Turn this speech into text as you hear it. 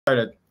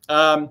Started.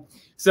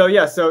 So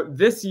yeah, so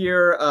this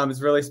year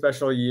is a really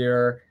special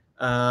year.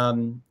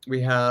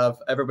 We have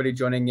everybody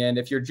joining in.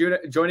 If you're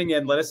joining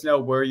in, let us know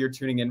where you're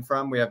tuning in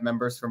from. We have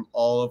members from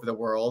all over the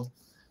world.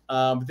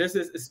 This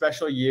is a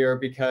special year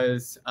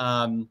because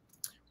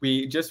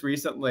we just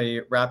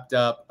recently wrapped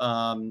up,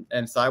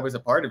 and Sai was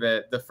a part of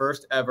it, the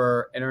first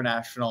ever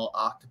international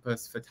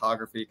octopus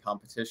photography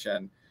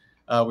competition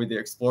with the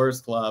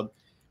Explorers Club.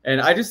 And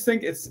I just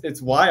think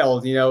it's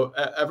wild, you know,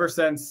 ever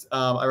since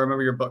I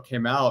remember your book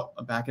came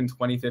out back in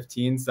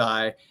 2015,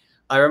 Sai,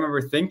 I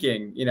remember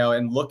thinking, you know,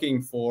 and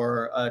looking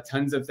for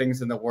tons of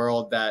things in the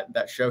world that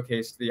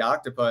showcased the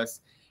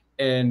octopus.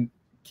 And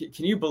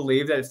can you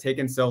believe that it's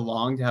taken so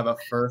long to have a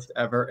first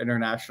ever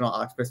international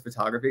octopus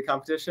photography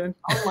competition?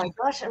 Oh my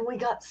gosh, and we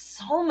got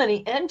so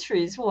many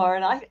entries,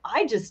 Warren. I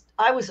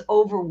was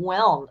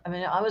overwhelmed. I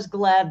mean, I was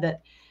glad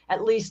that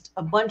at least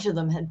a bunch of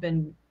them had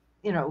been,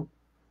 you know,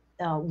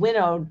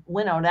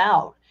 winnowed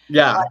out.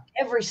 Yeah. But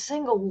every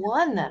single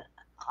one that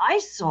I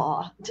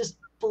saw just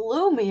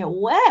blew me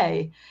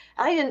away.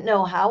 I didn't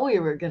know how we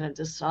were going to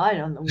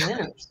decide on the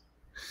winners.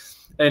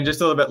 And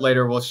just a little bit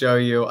later, we'll show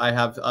you. I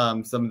have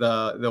some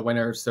of the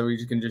winners, so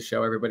we can just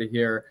show everybody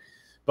here.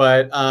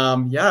 But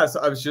yeah, so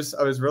I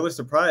was really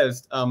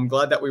surprised. I'm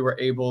glad that we were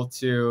able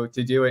to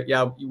do it.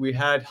 Yeah, we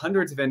had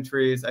hundreds of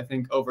entries. I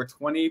think over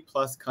 20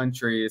 plus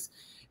countries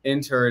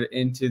entered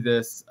into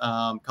this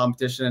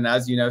competition. And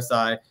as you know,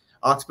 Sai,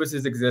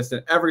 octopuses exist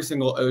in every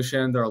single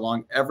ocean. They're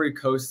along every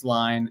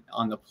coastline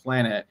on the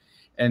planet.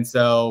 And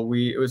so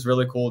it was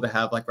really cool to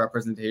have like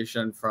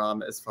representation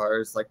from as far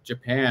as like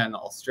Japan,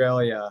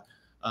 Australia,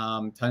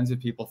 tons of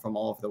people from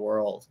all over the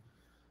world.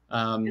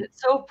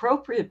 It's so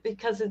appropriate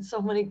because in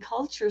so many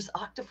cultures,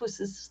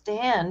 octopuses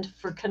stand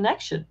for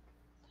connection.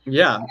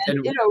 Yeah.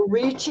 And, you know,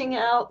 reaching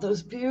out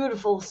those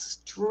beautiful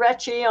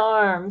stretchy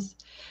arms.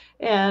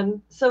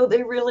 And so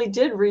they really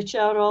did reach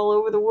out all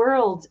over the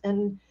world.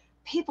 And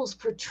people's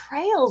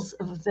portrayals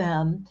of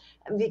them,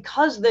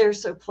 because they're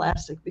so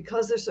plastic,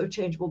 because they're so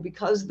changeable,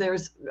 because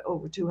there's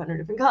over 200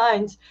 different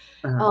kinds,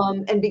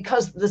 and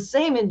because the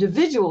same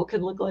individual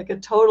can look like a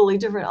totally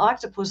different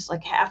octopus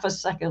like half a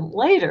second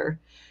later,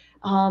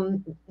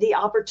 the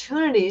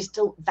opportunities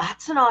to,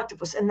 that's an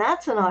octopus, and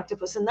that's an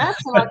octopus, and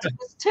that's an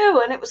octopus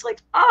too. And it was like,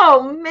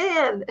 oh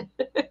man,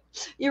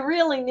 you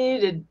really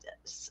needed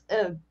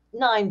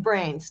 9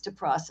 brains to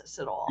process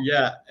it all.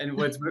 Yeah, and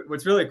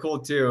what's really cool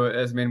too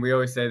is, I mean, we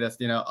always say this,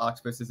 you know,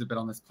 octopuses have been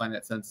on this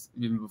planet since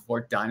even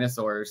before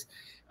dinosaurs,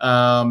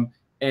 and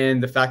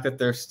the fact that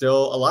they're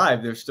still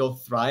alive, they're still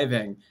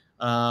thriving.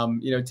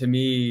 You know, to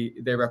me,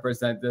 they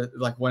represent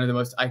like one of the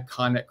most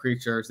iconic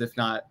creatures, if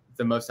not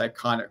the most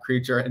iconic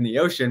creature in the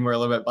ocean. We're a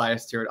little bit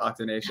biased here at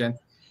OctoNation.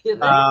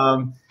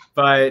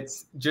 But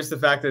just the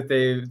fact that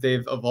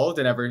they've evolved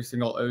in every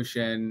single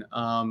ocean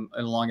and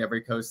along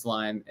every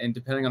coastline, and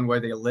depending on where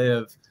they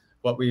live,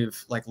 what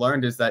we've like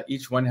learned is that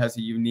each one has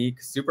a unique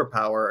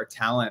superpower or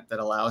talent that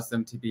allows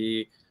them to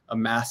be a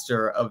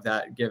master of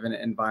that given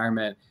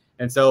environment.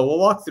 And so we'll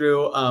walk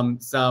through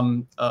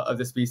some of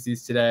the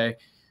species today,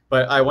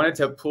 but I wanted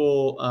to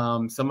pull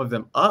some of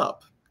them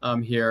up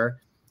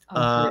here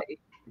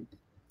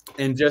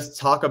and just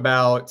talk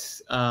about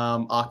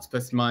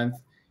Octopus Month.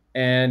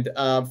 And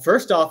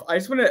first off, I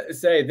just want to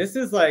say, this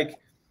is like,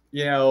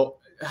 you know,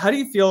 how do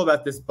you feel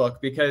about this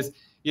book? Because,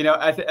 you know,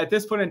 at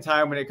this point in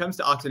time, when it comes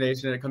to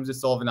OctoNation and it comes to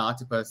Soul of an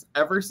Octopus,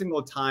 every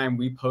single time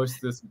we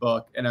post this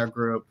book in our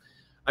group,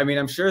 I mean,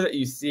 I'm sure that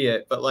you see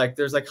it, but like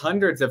there's like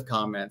hundreds of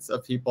comments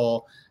of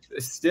people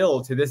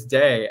still to this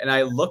day. And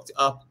I looked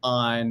up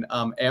on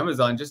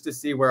Amazon just to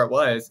see where it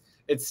was.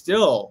 It's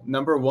still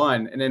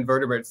 #1 in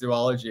invertebrate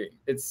zoology.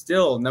 It's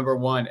still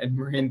 #1 in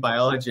marine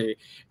biology.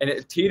 And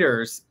it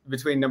teeters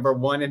between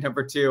 #1 and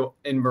 #2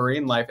 in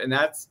marine life. And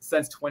that's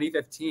since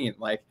 2015.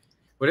 Like,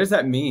 what does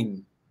that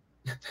mean?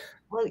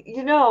 Well,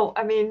 you know,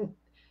 I mean,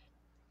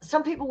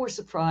 some people were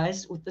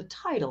surprised with the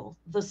title,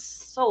 The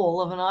Soul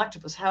of an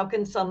Octopus. How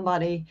can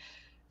somebody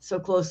so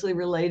closely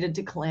related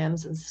to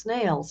clams and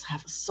snails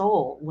have a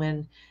soul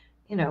when,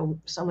 you know,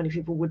 so many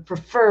people would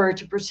prefer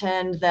to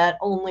pretend that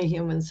only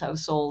humans have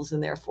souls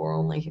and therefore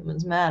only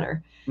humans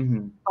matter.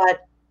 Mm-hmm.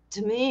 But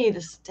to me,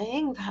 the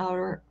staying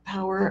power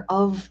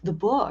of the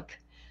book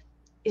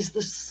is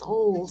the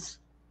souls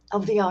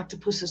of the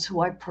octopuses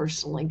who I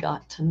personally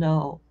got to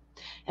know.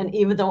 And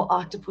even though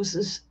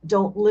octopuses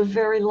don't live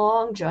very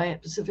long,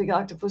 giant Pacific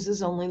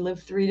octopuses only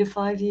live 3 to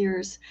 5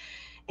 years.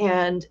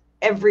 And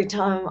every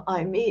time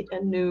I meet a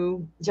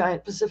new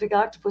giant Pacific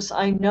octopus,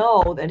 I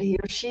know that he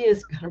or she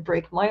is going to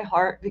break my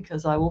heart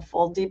because I will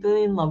fall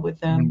deeply in love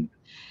with them.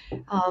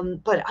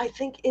 But I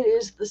think it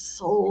is the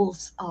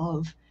souls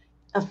of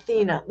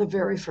Athena, the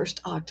very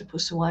first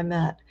octopus who I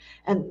met,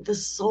 and the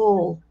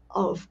soul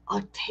of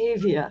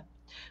Octavia,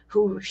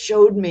 who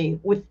showed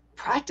me with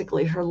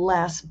practically her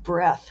last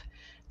breath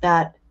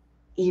that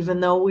even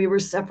though we were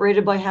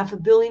separated by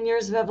 500 million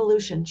years of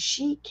evolution,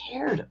 she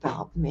cared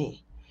about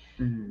me.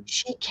 Mm-hmm.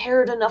 She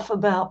cared enough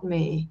about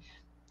me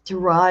to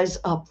rise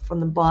up from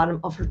the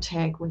bottom of her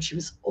tank when she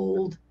was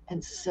old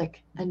and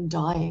sick and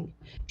dying,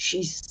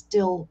 she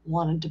still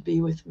wanted to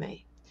be with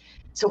me.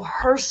 So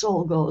her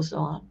soul goes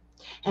on.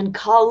 And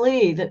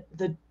Kali,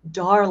 the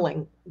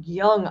darling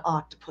young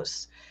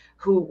octopus,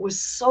 who was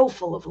so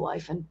full of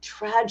life and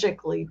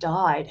tragically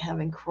died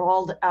having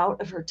crawled out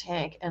of her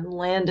tank and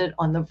landed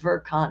on the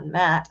Virkon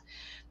mat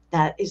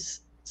that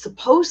is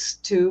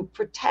supposed to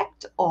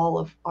protect all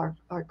of our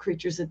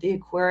creatures at the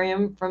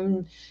aquarium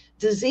from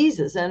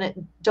diseases. And it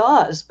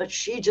does, but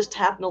she just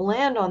happened to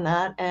land on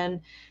that.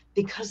 And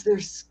because their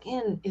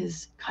skin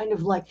is kind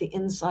of like the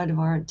inside of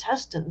our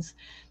intestines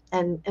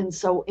and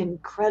so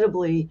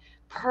incredibly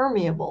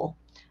permeable,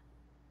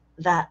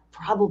 that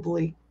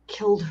probably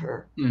killed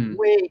her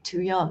way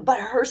too young. But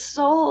her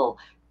soul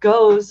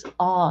goes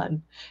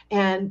on.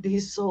 And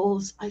these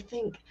souls, I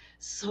think,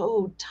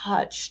 so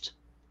touched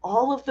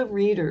all of the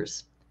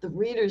readers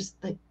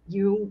that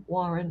you,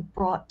 Warren,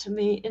 brought to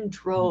me in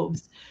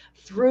droves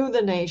through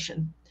the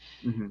nation.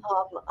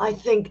 I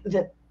think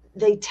that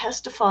they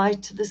testify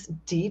to this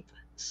deep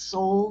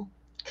soul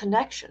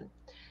connection.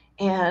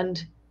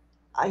 And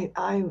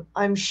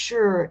I'm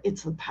sure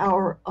it's the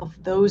power of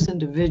those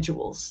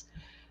individuals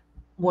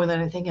more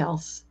than anything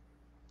else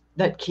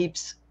that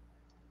keeps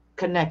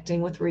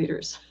connecting with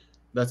readers.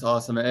 That's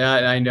awesome.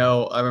 And I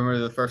know, I remember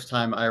the first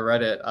time I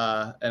read it,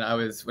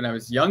 and when I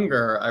was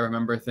younger, I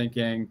remember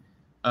thinking,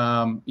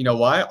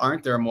 why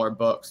aren't there more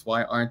books?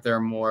 Why aren't there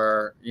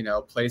more,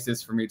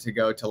 places for me to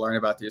go to learn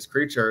about these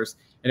creatures?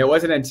 And it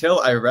wasn't until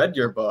I read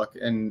your book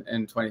in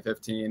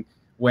 2015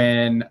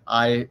 when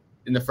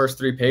in the first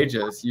 3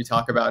 pages, you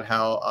talk about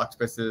how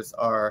octopuses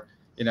are,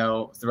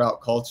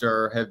 throughout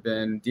culture have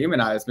been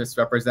demonized,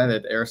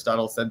 misrepresented.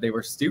 Aristotle said they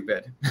were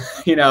stupid.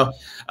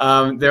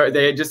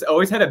 They just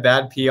always had a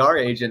bad PR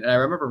agent. And I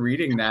remember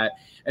reading that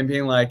and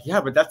being like,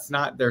 yeah, but that's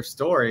not their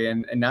story.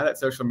 And now that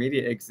social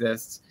media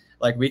exists,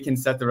 like, we can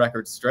set the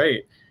record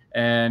straight.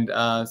 And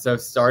so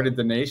started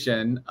the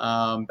Nation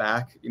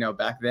back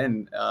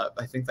then,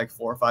 I think like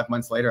 4 or 5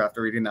 months later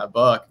after reading that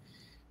book,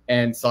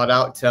 and sought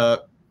out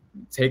to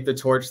take the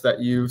torch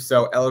that you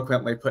so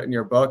eloquently put in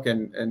your book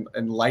and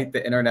light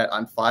the internet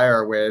on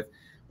fire with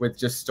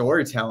just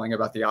storytelling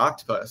about the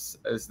octopus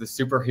as the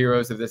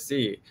superheroes of the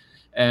sea,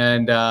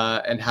 and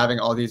having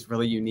all these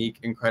really unique,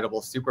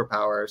 incredible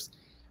superpowers.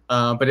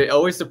 But it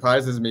always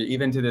surprises me,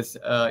 even to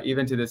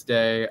this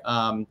day,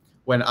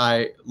 when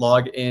I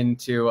log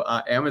into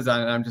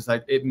Amazon, and I'm just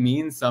like, it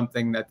means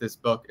something that this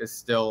book is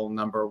still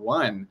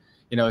 #1,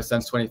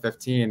 since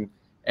 2015,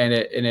 and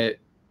it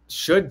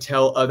should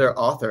tell other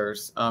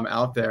authors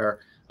out there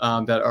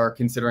that are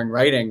considering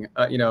writing,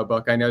 a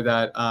book. I know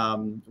that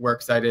we're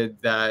excited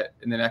that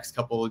in the next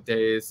couple of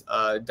days,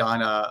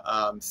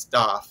 Donna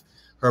Stoff,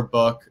 her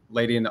book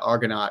 "Lady and the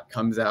Argonaut"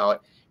 comes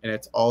out, and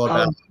it's all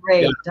about. Oh,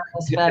 great! That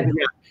was fabulous.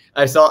 Yeah.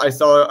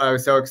 I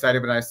was so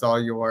excited when I saw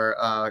your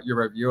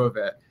review of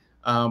it.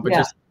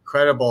 Just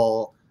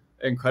incredible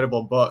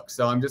book.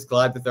 So I'm just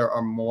glad that there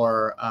are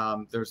more.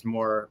 There's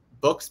more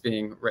books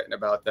being written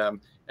about them.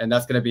 And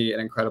that's going to be an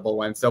incredible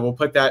one. So we'll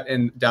put that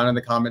down in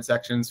the comment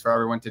sections for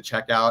everyone to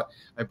check out.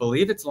 I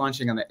believe it's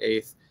launching on the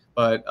 8th,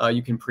 but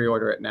you can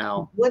pre-order it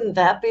now. Wouldn't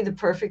that be the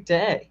perfect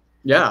day?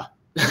 Yeah.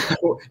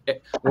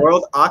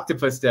 World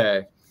Octopus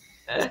Day.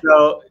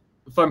 So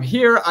from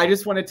here, I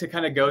just wanted to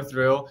kind of go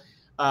through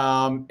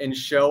and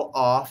show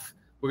off.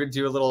 We're going to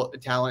do a little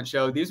talent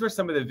show. These were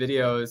some of the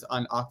videos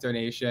on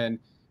OctoNation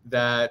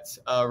that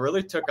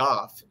really took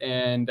off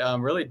and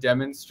really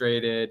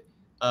demonstrated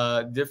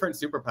different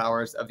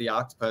superpowers of the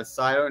octopus.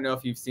 So I don't know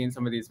if you've seen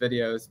some of these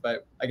videos,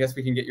 but I guess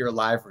we can get your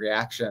live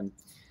reaction.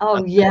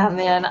 Oh yeah,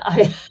 man.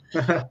 I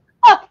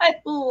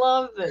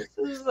love this.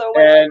 This is so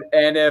and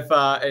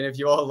if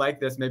you all like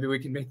this, maybe we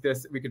could make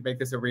this a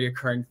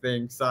reoccurring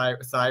thing,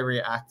 Sai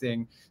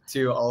reacting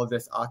to all of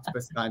this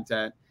octopus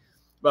content.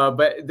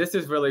 But this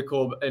is really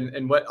cool.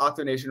 And what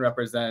OctoNation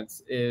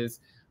represents is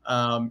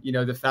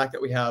the fact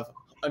that we have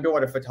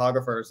underwater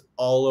photographers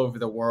all over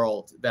the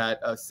world that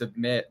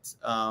submit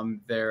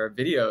their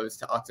videos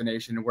to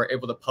OctoNation, and we're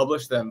able to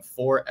publish them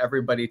for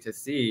everybody to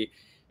see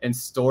and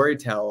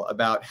storytell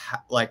about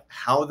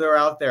how they're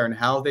out there and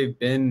how they've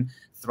been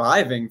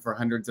thriving for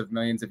hundreds of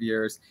millions of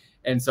years.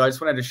 And so I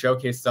just wanted to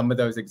showcase some of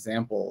those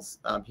examples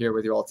here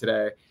with you all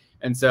today.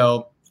 And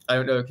so I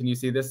don't know, can you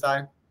see this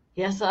side?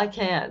 Yes, I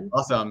can.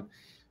 Awesome.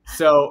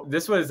 So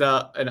this was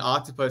an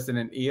octopus and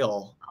an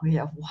eel. Oh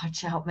yeah,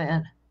 watch out,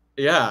 man.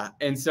 Yeah.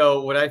 And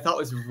so what I thought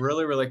was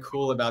really, really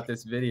cool about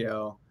this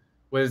video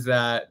was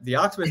that the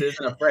octopus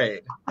isn't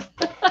afraid.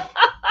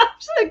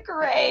 That's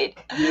great.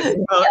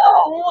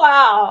 Oh,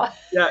 wow.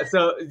 Yeah.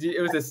 So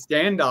it was a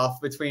standoff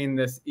between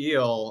this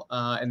eel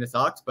and this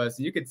octopus.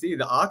 And you could see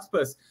the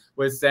octopus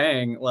was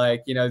saying,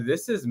 like,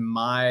 this is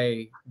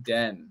my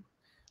den.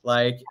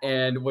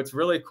 And what's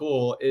really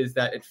cool is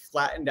that it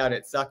flattened out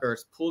its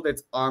suckers, pulled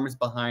its arms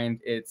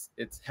behind its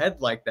head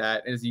like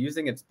that, and is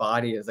using its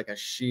body as like a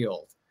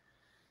shield.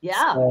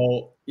 Yeah.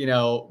 So,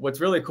 what's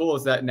really cool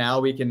is that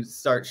now we can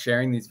start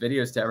sharing these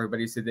videos to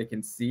everybody so they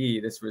can see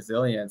this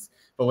resilience.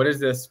 But what does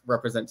this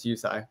represent to you,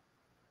 Sai?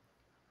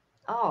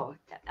 Oh,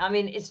 I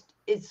mean,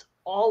 it's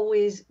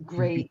always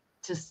great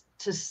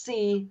to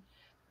see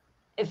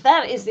if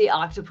that is the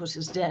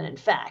octopus's den, in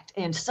fact,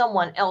 and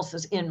someone else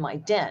is in my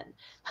den.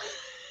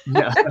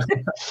 Yeah.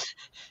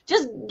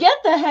 Just get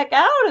the heck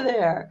out of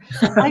there.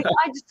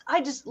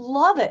 I just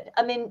love it.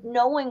 I mean,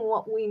 knowing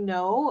what we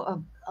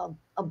know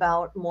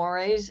about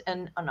morays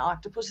and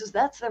octopuses,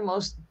 that's their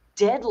most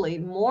deadly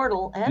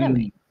mortal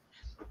enemy.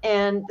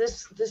 And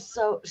this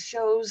so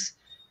shows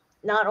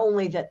not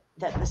only that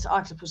this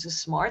octopus is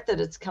smart, that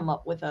it's come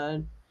up with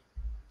a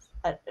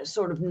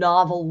sort of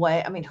novel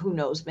way. I mean, who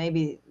knows?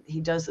 Maybe he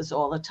does this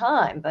all the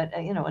time, but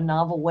a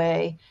novel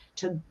way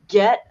to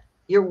get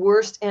your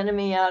worst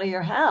enemy out of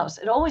your house.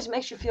 It always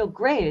makes you feel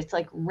great. It's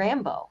like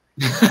Rambo.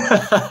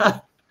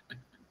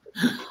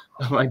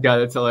 Oh my God,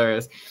 that's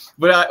hilarious.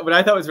 But what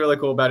I thought was really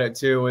cool about it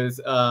too was,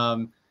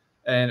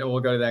 and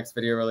we'll go to the next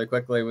video really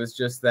quickly, was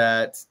just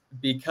that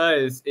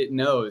because it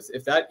knows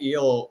if that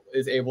eel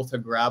is able to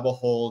grab a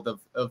hold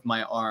of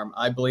my arm,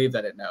 I believe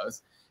that it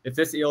knows. If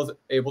this eel is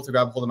able to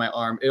grab a hold of my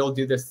arm, it'll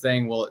do this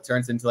thing where it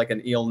turns into like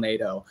an eel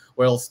NATO,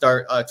 where it'll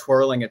start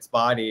twirling its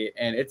body,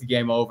 and it's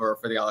game over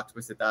for the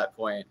octopus at that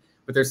point.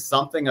 But there's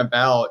something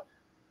about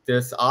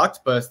this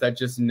octopus that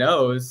just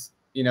knows,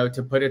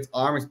 to put its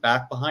arms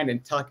back behind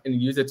and tuck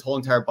and use its whole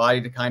entire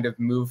body to kind of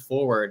move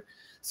forward.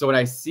 So when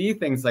I see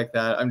things like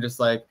that, I'm just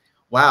like,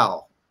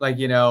 wow, like,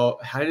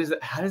 how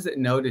does it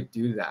know to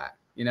do that?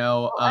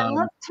 Well, I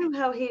love too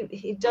how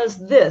he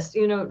does this,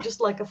 just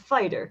like a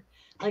fighter,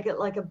 like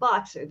a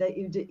boxer, that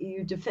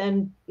you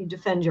defend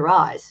your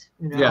eyes,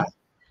 Yeah.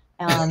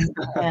 And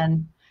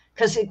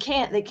because they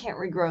can't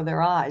regrow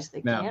their eyes,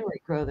 they can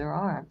regrow their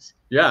arms.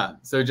 Yeah.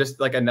 So just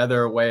like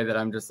another way that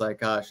I'm just like,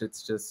 gosh,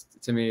 it's just,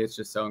 to me, it's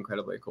just so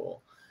incredibly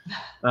cool.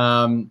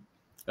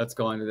 Let's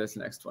go on to this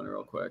next one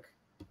real quick.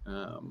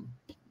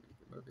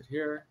 Move it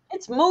here.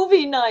 It's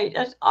movie night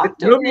at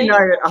OctoNation. Movie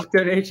night at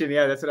OctoNation.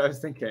 Yeah, that's what I was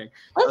thinking.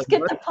 Let's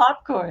get the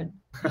popcorn.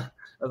 I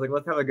was like,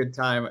 let's have a good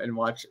time and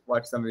watch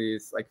some of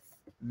these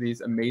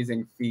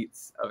amazing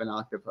feats of an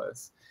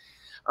octopus.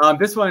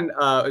 This one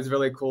is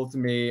really cool to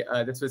me.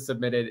 This was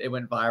submitted. It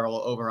went viral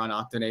over on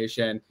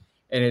OctoNation,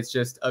 and it's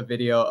just a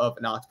video of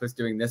an octopus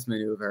doing this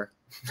maneuver.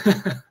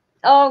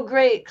 Oh,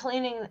 great!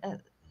 Cleaning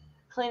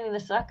the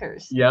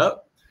suckers.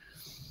 Yep.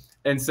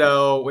 And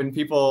so when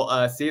people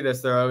see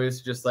this, they're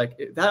always just like,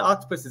 is that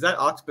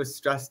octopus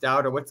stressed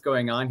out, or what's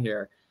going on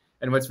here?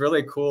 And what's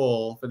really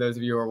cool for those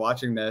of you who are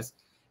watching this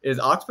is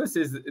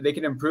octopuses, they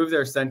can improve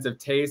their sense of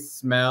taste,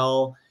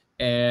 smell,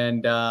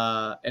 and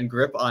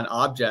grip on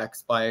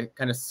objects by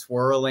kind of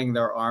swirling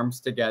their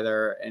arms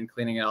together and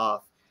cleaning it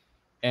off.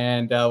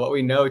 And what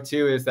we know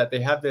too is that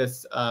they have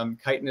this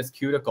chitinous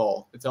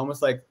cuticle. It's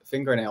almost like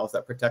fingernails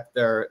that protect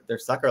their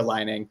sucker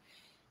lining.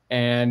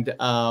 And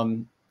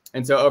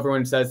so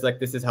everyone says, like,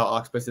 this is how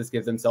octopuses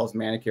give themselves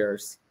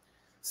manicures.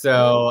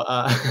 So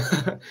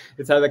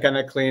it's how they kind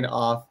of clean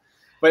off.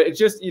 But it's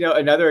just,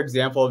 another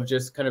example of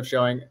just kind of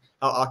showing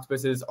how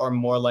octopuses are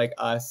more like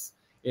us.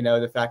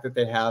 The fact that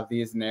they have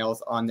these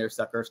nails on their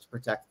suckers to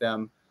protect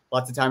them.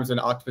 Lots of times when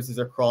octopuses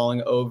are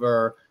crawling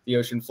over the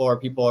ocean floor,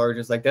 people are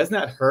just like, doesn't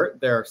that hurt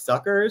their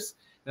suckers?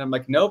 And I'm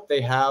like, nope,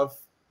 they have,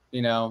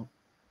 a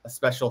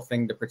special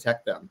thing to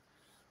protect them.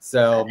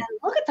 So and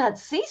look at that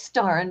sea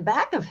star in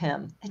back of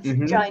him.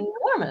 It's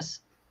ginormous.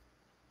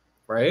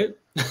 Right?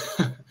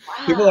 Wow.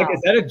 People are like,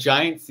 is that a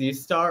giant sea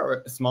star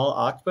or a small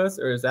octopus?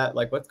 Or is that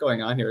like, what's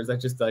going on here? Is that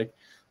just like,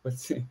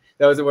 that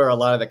was where a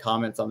lot of the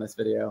comments on this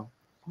video.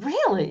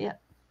 Really?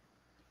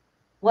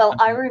 Well,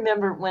 I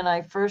remember when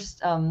I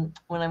first, when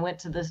I went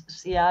to the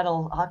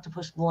Seattle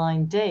Octopus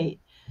blind date,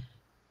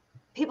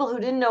 people who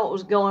didn't know what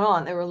was going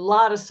on, there were a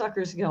lot of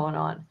suckers going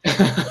on.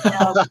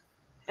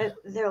 And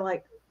they're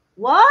like,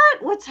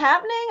 what? What's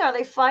happening? Are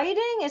they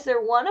fighting? Is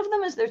there one of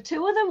them? Is there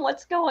two of them?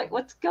 What's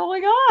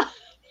going on?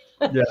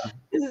 Yeah.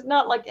 This is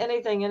not like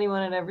anything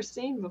anyone had ever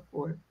seen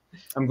before.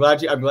 I'm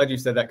glad you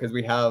said that, because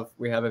we have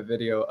a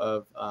video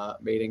of a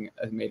mating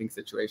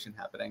situation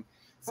happening.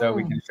 So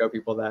we can show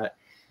people that.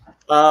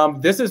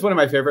 This is one of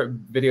my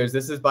favorite videos.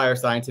 This is by our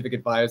scientific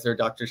advisor,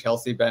 Dr.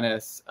 Chelsea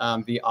Bennis,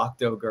 the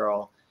Octo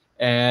Girl.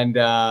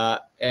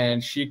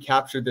 And she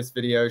captured this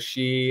video.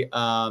 She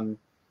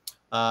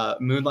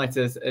moonlights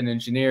as an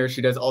engineer.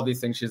 She does all these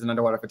things. She's an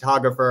underwater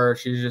photographer.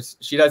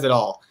 She does it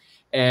all.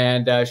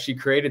 And she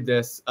created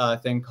this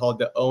thing called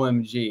the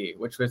OMG,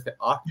 which was the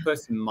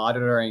Octopus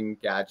Monitoring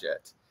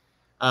Gadget.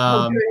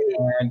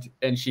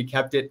 And she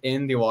kept it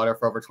in the water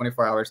for over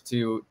 24 hours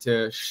to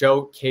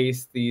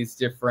showcase these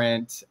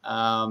different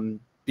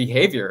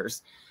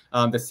behaviors,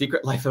 the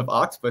secret life of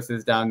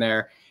octopuses down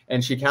there.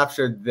 And she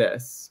captured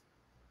this.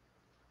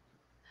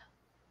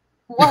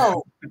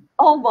 Whoa.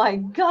 Oh my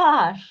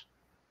gosh.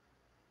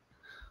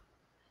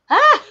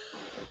 Ah!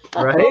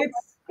 Right? Oh my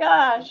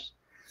gosh.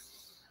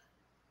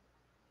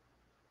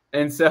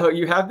 And so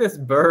you have this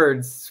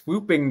bird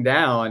swooping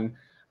down,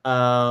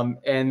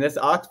 and this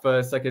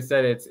octopus, like I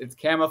said, it's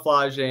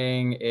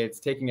camouflaging, it's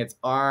taking its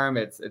arm,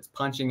 it's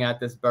punching at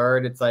this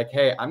bird. It's like,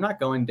 hey, I'm not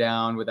going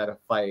down without a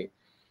fight.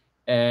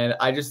 And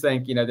I just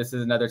think, this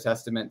is another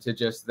testament to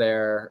just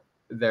their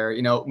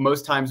you know,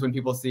 most times when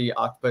people see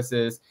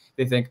octopuses,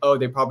 they think, oh,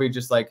 they probably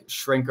just like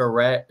shrink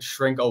away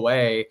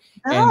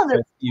and No, they're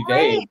just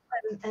evade.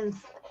 great. And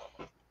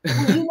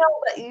well, you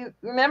know, you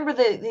remember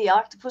the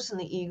octopus and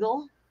the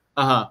eagle?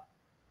 Uh-huh.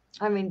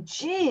 I mean,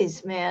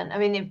 geez, man. I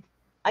mean, if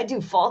I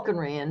do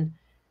falconry, and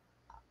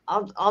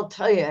I'll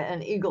tell you,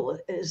 an eagle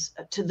is,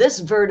 to this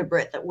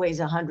vertebrate that weighs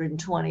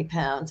 120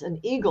 pounds, an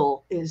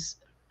eagle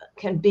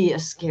can be a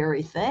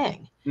scary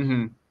thing.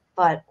 Mm-hmm.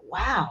 But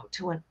wow,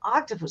 to an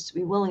octopus to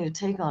be willing to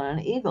take on an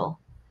eagle,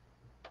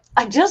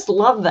 I just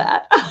love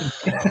that.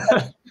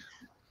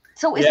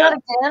 So is that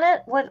a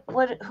gannet?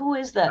 Who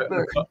is that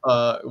bird?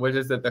 What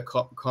is it? The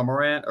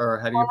cormorant, or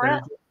how do you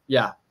pronounce it?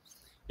 Yeah.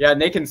 Yeah,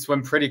 and they can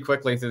swim pretty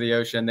quickly through the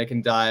ocean. They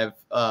can dive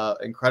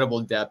incredible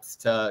depths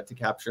to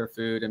capture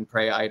food and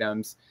prey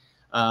items.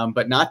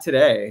 But not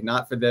today,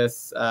 not for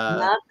this.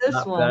 Not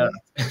this one.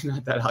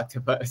 Not that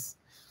octopus.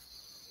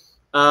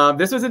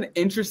 This was an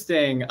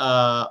interesting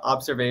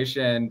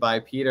observation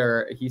by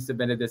Peter. He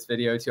submitted this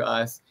video to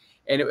us,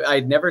 and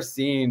I'd never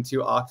seen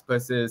two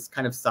octopuses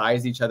kind of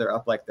size each other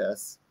up like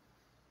this.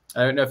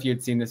 I don't know if you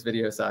had seen this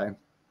video, Sai.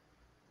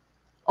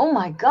 Oh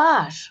my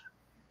gosh.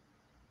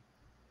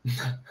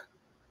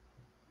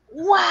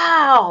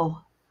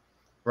 Wow.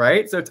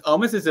 Right? So it's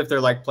almost as if they're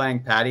like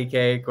playing patty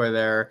cake, or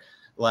they're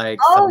like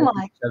my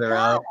each other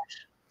out.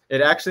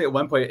 It actually, at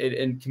one point,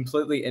 it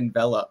completely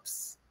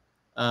envelops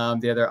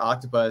the other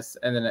octopus,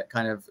 and then it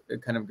kind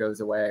of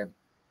goes away.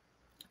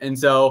 And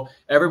so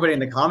everybody in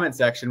the comment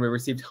section, we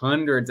received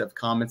hundreds of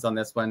comments on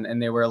this one, and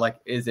they were like,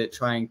 is it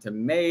trying to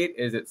mate?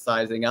 Is it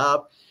sizing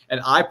up? And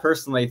I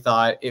personally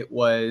thought it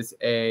was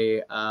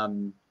a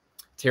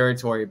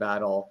territory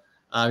battle.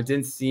 It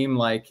didn't seem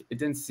like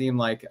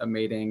a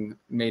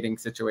mating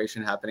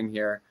situation happening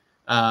here.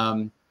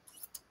 But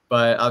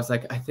I was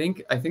like, I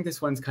think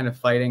this one's kind of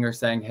fighting or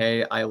saying,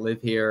 hey, I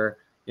live here,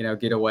 you know,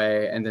 get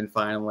away. And then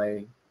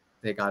finally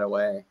they got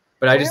away.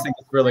 But I just think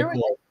it's really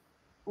cool.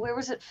 Where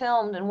was it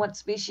filmed, and what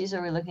species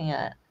are we looking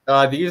at?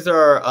 These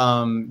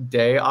are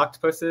day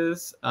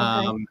octopuses,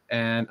 Okay.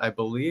 and I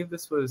believe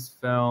this was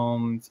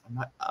filmed.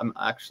 I'm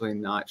actually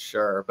not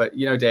sure, but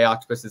you know, day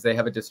octopuses, they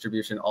have a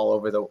distribution all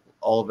over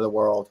the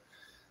world,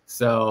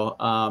 so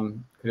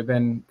could have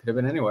been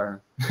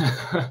anywhere.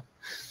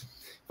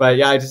 But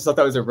yeah, I just thought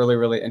that was a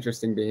really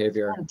interesting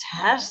behavior.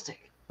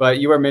 Fantastic. But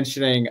you were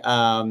mentioning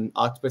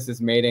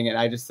octopuses mating, and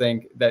I just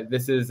think that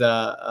this is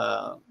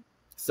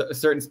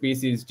certain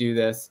species do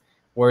this,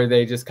 where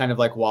they just kind of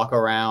like walk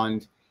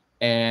around,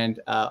 and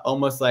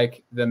almost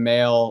like the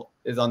male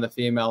is on the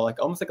female,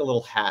 like almost like a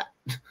little hat.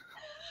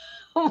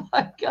 Oh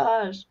my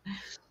gosh,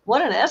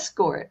 what an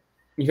escort!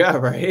 Yeah,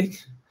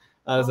 right.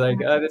 I was like,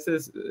 oh, this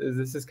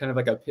is kind of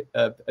like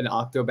an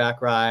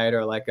octoback ride,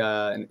 or like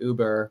an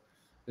Uber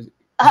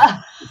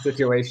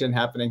situation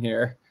happening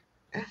here.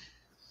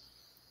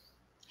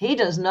 He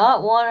does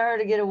not want her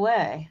to get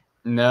away.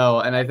 No,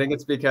 and I think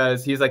it's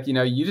because he's like, you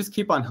know, you just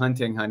keep on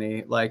hunting,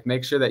 honey. Like,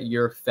 make sure that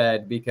you're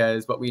fed,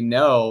 because what we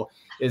know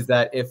is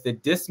that if the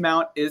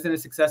dismount isn't a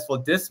successful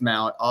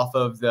dismount off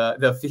of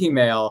the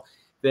female,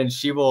 then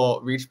she will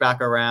reach back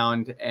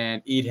around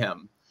and eat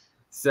him.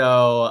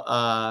 So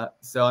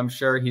I'm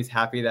sure he's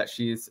happy that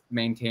she's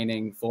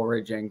maintaining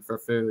foraging for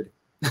food.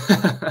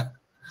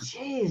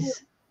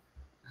 Jeez.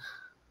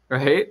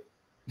 Right?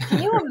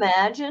 Can you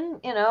imagine,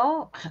 you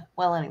know?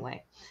 Well,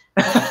 anyway.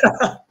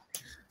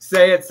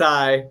 Say it,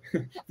 Sai.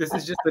 This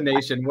is just the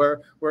nation. We're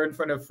in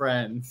front of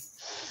friends.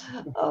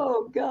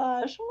 Oh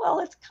gosh. Well,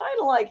 it's kind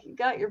of like you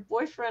got your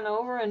boyfriend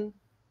over, and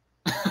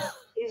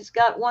he's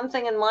got one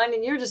thing in mind,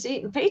 and you're just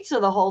eating pizza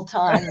the whole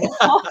time. You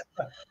know?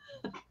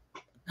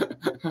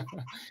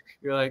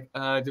 You're like,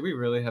 do we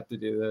really have to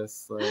do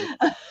this?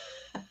 Like,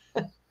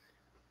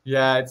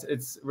 yeah,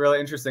 it's really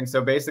interesting.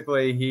 So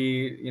basically,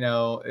 he, you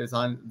know, is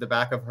on the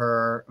back of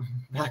her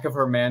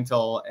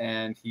mantle,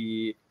 and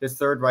his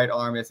third right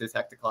arm is his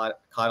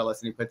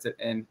hectocotylus, and he puts it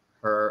in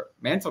her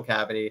mantle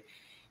cavity,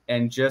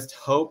 and just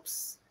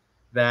hopes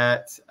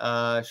that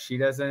she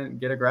doesn't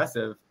get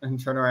aggressive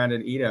and turn around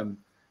and eat him.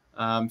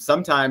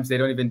 Sometimes they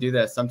don't even do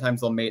this.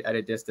 Sometimes they'll mate at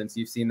a distance.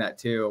 You've seen that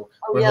too.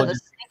 Oh yeah, the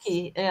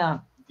sneaky, yeah.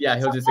 Yeah,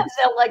 Sometimes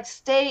they'll like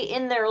stay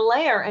in their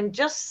lair and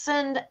just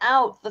send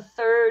out the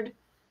third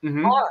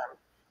arm.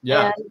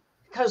 Yeah.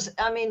 Because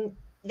I mean,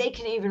 they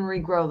can even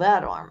regrow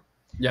that arm.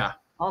 Yeah.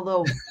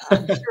 Although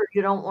I'm sure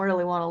you don't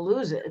really want to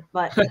lose it,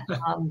 but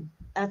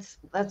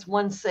that's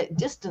one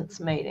distance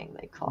mating,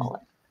 they call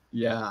it.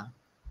 Yeah.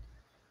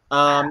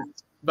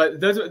 But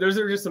those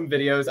are just some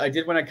videos. I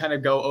did want to kind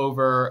of go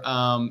over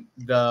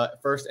the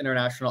first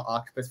International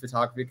Octopus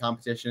Photography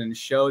Competition and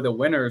show the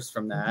winners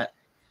from that.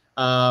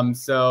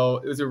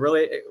 So it was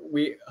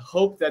we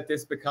hope that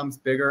this becomes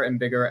bigger and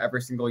bigger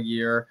every single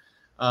year.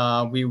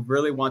 We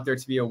really want there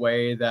to be a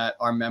way that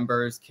our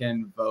members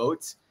can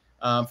vote.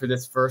 For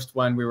this first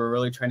one, we were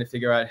really trying to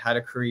figure out how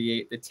to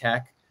create the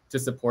tech to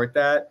support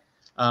that.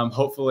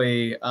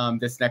 Hopefully,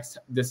 this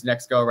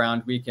next go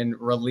around, we can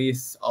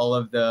release all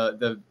of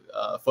the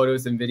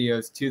photos and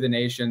videos to the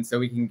nation, so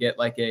we can get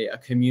like a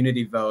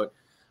community vote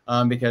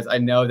because I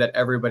know that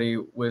everybody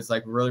was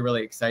like really,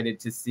 really excited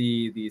to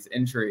see these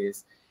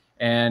entries.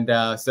 And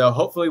so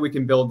hopefully we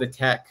can build the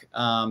tech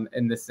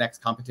in this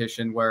next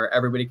competition where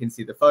everybody can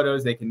see the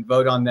photos, they can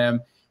vote on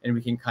them, and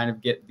we can kind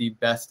of get the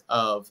best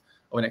of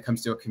when it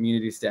comes to a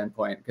community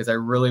standpoint, because I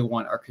really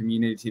want our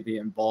community to be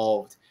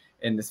involved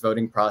in this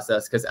voting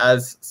process. Because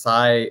as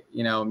Sai,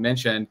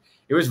 mentioned,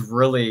 it was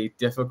really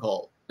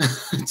difficult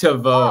to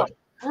vote.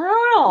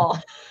 Oh,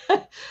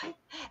 brutal.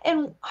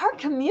 And our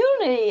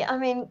community, I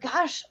mean,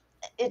 gosh,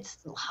 it's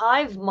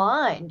hive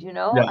mind,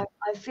 Yeah.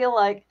 I feel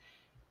like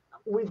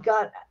we've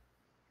got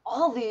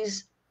all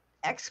these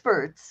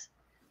experts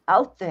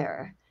out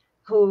there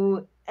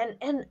who,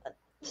 and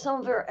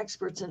some are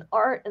experts in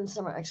art, and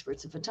some are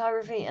experts in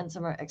photography, and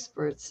some are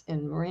experts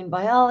in marine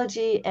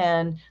biology.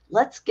 And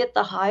let's get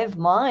the hive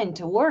mind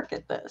to work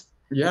at this.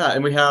 Yeah,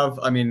 and we have,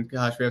 we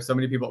have so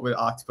many people with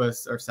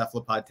octopus or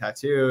cephalopod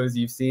tattoos.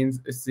 You've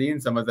seen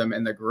some of them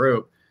in the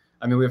group.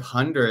 I mean, we have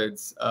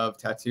hundreds of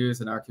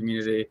tattoos in our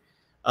community,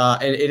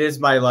 and it is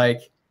my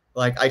like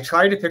I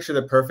try to picture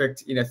the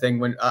perfect thing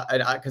when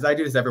because I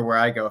do this everywhere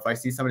I go. If I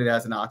see somebody that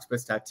has an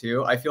octopus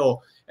tattoo, I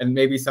feel, and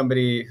maybe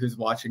somebody who's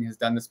watching has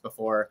done this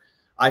before,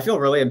 I feel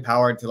really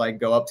empowered to like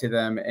go up to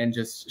them and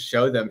just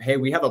show them, hey,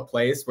 we have a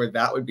place where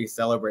that would be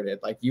celebrated.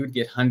 Like you would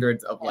get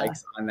hundreds of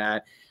likes on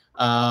that.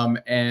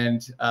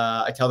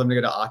 I tell them to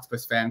go to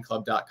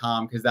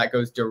octopusfanclub.com because that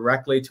goes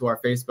directly to our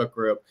Facebook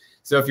group.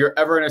 So if you're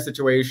ever in a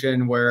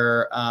situation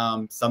where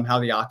somehow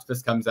the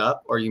octopus comes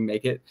up or you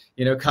make it,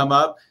 come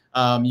up,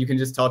 you can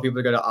just tell people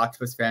to go to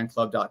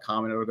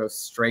octopusfanclub.com and it'll go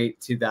straight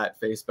to that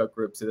Facebook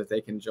group so that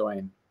they can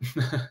join.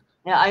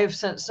 Yeah, I have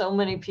sent so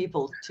many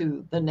people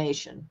to the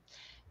nation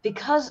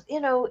because,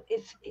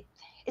 if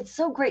it's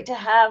so great to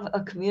have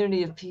a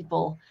community of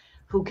people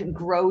who can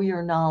grow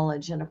your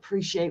knowledge and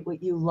appreciate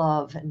what you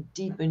love and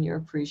deepen your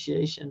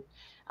appreciation.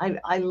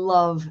 I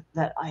love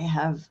that I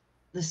have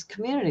this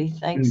community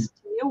thanks to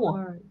you,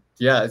 Warren.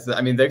 Yeah,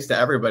 thanks to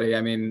everybody.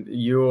 And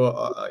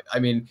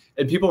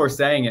people were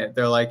saying it.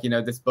 They're like,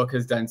 this book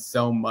has done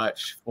so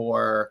much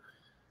for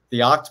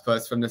the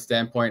octopus from the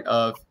standpoint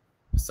of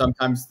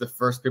sometimes the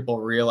first people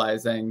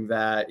realizing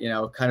that,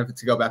 kind of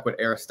to go back what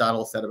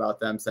Aristotle said about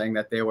them, saying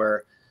that they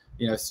were,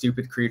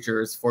 stupid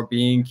creatures for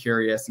being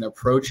curious and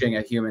approaching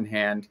a human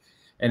hand.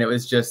 And it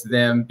was just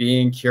them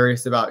being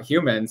curious about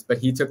humans. But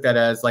he took that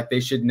as like, they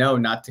should know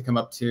not to come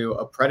up to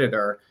a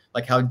predator.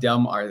 Like, how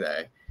dumb are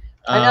they?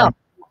 I know.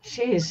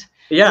 Jeez.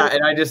 Yeah.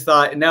 And I just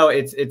thought, no,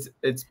 it's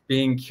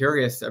being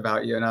curious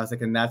about you. And I was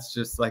like, and that's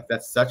just like,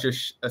 that's such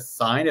a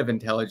sign of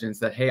intelligence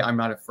that, hey, I'm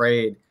not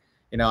afraid.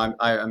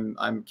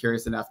 I'm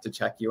curious enough to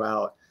check you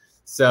out.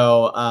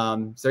 So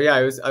yeah,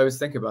 I was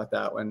thinking about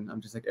that when I'm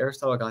just like,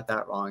 Aristotle got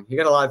that wrong. He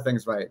got a lot of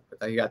things right,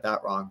 but he got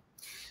that wrong.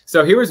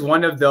 So here was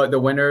one of the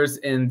winners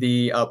in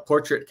the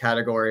portrait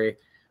category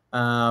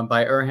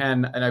by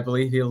Erhan, and I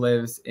believe he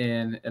lives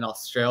in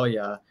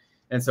Australia.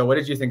 And so what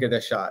did you think of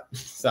this shot,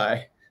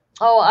 Sai?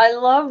 Oh, I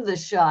love the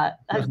shot.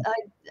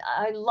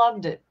 I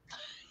loved it.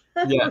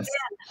 Yes.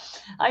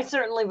 I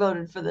certainly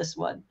voted for this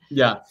one.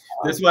 Yeah,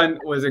 this one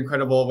was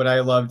incredible. What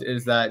I loved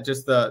is that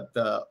just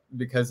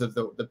because of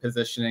the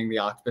positioning, the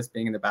octopus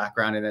being in the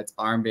background and its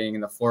arm being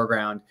in the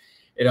foreground,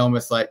 it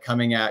almost like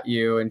coming at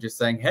you and just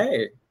saying,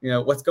 hey,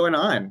 what's going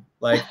on?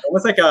 Like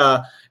almost like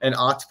an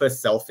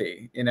octopus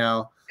selfie,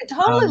 It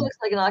totally looks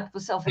like an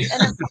octopus selfie.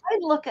 And if I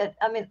look at,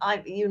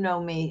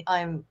 me,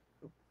 I'm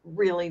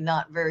really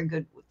not very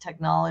good with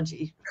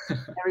technology.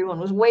 Everyone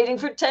was waiting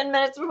for 10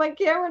 minutes for my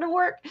camera to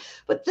work.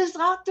 But this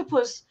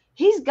octopus,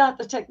 he's got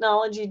the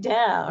technology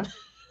down.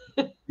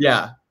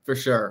 Yeah, for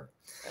sure.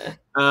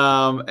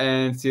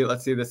 And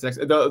let's see this next.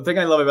 The thing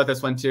I love about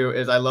this one too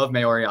is I love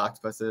Maori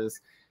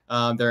octopuses.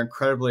 They're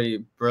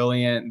incredibly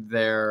brilliant.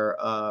 They're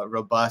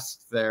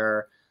robust.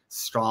 They're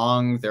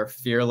strong. They're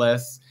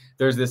fearless.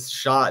 There's this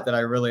shot that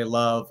I really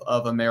love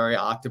of a Maori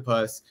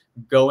octopus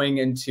going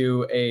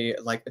into it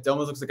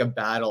almost looks like a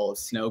battle of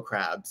snow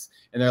crabs.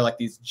 And they're like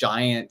these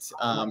giant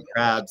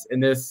crabs.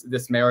 And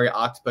this Maori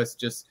octopus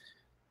just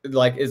is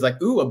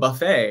like, ooh, a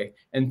buffet,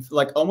 and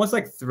like almost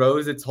like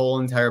throws its whole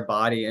entire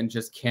body and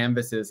just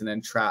canvases and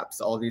entraps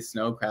all these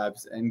snow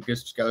crabs and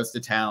just goes to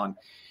town.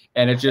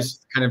 And it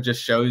just kind of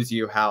just shows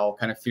you how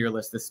kind of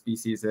fearless this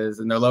species is.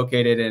 And they're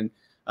located in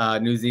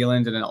New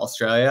Zealand and in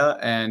Australia.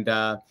 And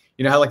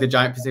you know how like the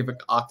giant Pacific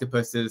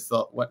octopus is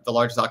the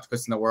largest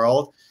octopus in the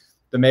world?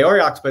 The Maori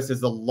octopus is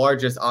the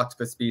largest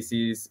octopus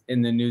species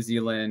in the New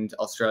Zealand,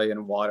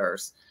 Australian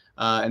waters.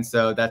 And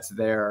so that's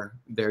their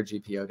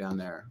GPO down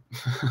there.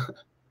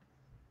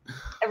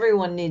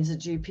 Everyone needs a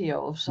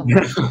GPO of some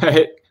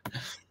right.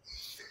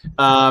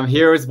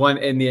 Here is one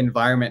in the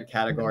environment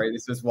category.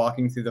 This was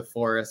Walking Through the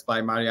Forest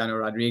by Mariano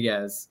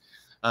Rodriguez.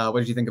 What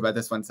did you think about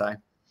this one, Sai?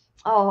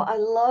 Oh, I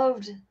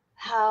loved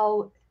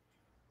how,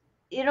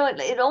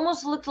 it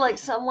almost looked like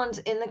someone's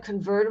in the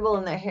convertible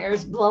and their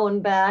hair's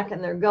blowing back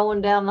and they're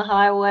going down the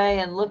highway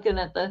and looking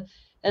at the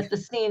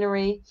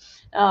scenery.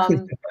 I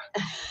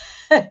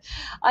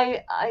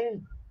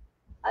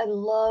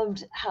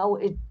loved how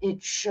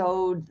it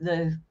showed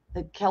the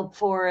the kelp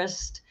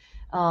forest.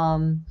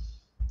 Um,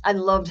 I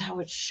loved how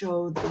it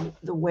showed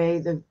the way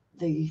the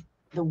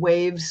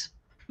waves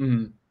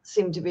Mhm.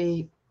 seem to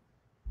be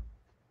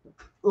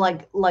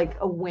like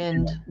a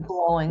wind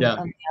blowing Yeah.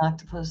 on the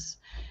octopus.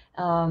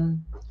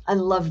 I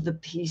loved the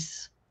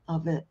peace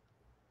of it.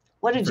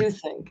 What did For you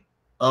think?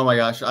 Oh my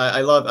gosh,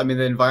 I love. I mean,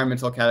 the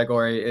environmental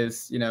category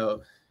is,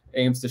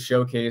 aims to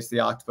showcase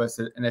the octopus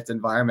and its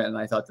environment, and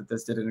I thought that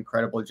this did an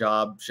incredible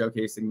job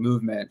showcasing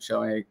movement,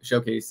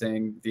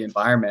 showcasing the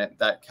environment,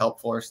 that kelp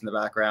forest in the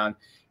background,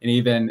 and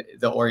even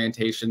the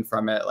orientation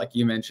from it, like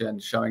you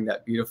mentioned, showing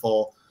that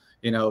beautiful,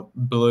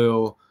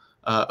 blue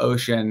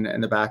ocean in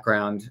the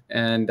background.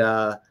 And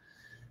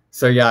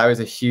so yeah, I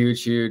was a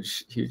huge,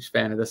 huge, huge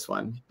fan of this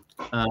one.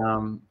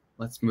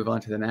 Let's move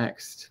on to the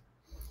next.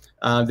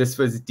 This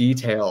was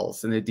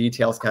Details, in the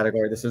Details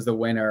category. This is the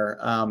winner,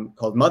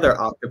 called Mother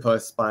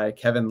Octopus by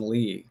Kevin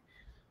Lee.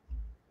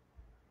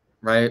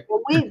 Right?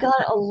 Well, we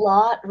got a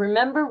lot.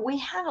 Remember, we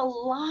had a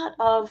lot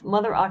of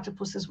mother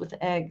octopuses with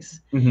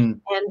eggs, Mm-hmm.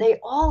 and they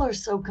all are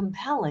so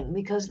compelling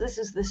because this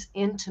is this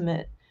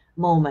intimate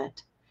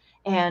moment.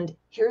 And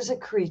here's a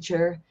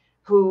creature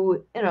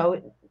who,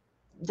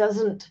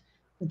 doesn't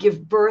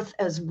give birth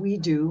as we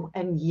do,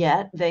 and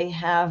yet they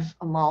have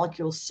a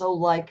molecule so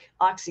like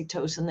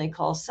oxytocin they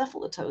call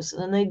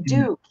cephalotocin, and they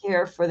Mm-hmm. do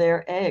care for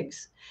their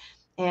eggs.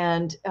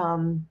 And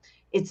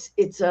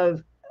it's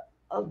a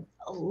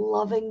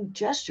loving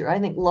gesture. I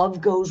think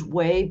love goes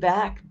way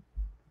back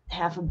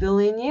 500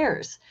 million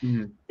years,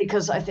 Mm-hmm.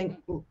 because I think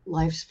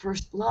life's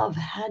first love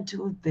had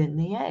to have been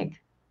the egg,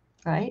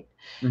 right?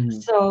 Mm-hmm.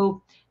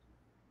 So,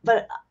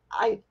 but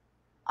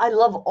I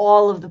love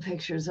all of the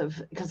pictures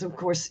because of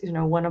course,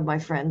 one of my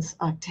friends,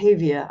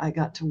 Octavia, I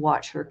got to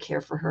watch her care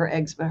for her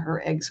eggs, but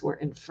her eggs were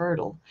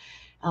infertile.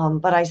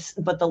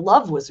 But the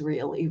love was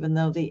real, even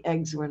though the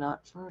eggs were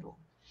not fertile.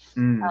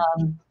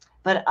 Mm.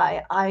 But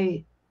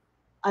I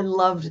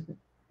loved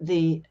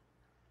the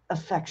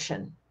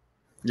affection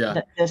Yeah.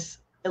 that this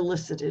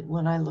elicited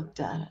when I looked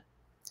at it.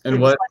 And It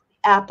was what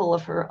like the apple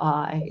of her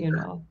eye.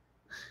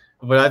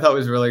 what I thought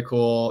was really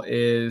cool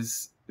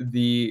is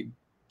the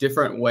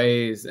different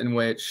ways in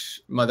which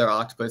mother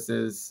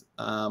octopuses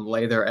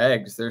lay their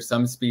eggs. There's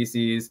some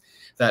species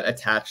that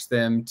attach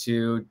them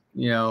to,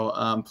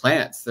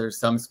 plants. There's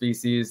some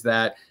species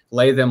that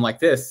lay them like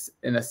this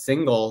in a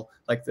single,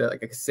 like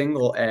a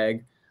single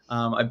egg.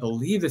 I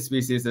believe the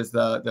species is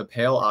the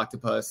pale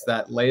octopus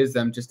that lays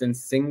them just in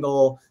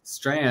single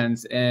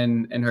strands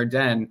in her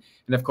den.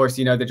 And of course,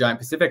 the giant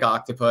Pacific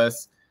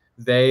octopus,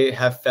 they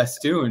have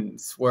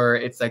festoons where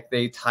it's like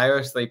they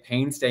tirelessly,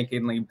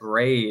 painstakingly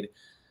braid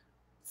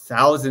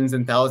thousands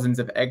and thousands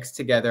of eggs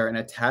together and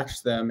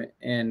attach them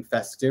in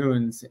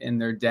festoons in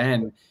their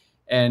den.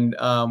 And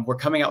we're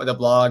coming out with a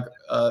blog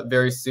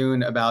very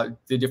soon about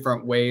the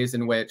different ways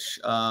in which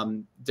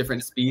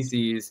different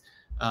species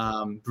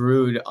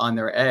brood on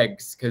their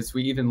eggs, because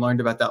we even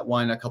learned about that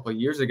one a couple of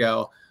years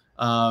ago,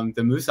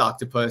 the moose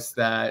octopus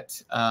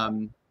that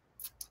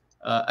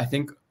I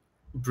think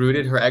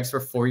brooded her eggs for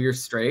 4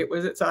 years straight.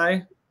 Was it,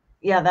 Sai?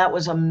 Yeah, that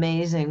was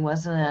amazing,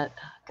 wasn't it?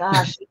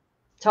 Gosh,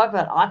 talk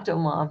about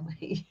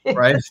Octomom.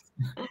 Right.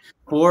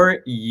 4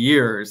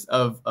 years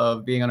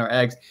of being on our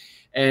eggs.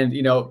 And,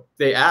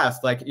 they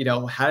asked, like,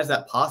 how is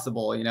that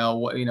possible?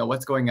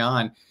 What's going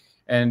on?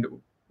 And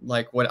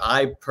like, what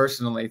I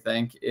personally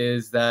think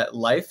is that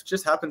life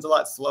just happens a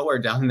lot slower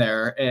down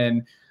there,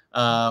 and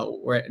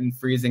we're in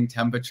freezing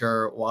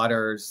temperature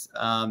waters.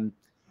 And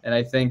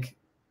I think,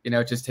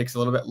 it just takes a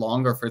little bit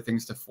longer for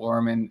things to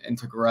form and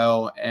to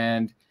grow.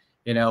 And,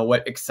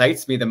 what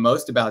excites me the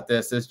most about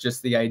this is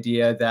just the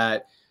idea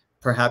that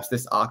perhaps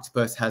this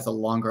octopus has a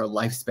longer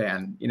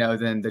lifespan,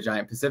 than the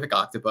giant Pacific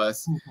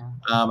octopus.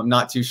 Mm-hmm. I'm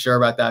not too sure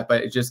about that,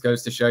 but it just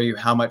goes to show you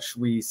how much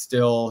we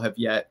still have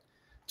yet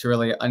to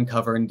really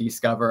uncover and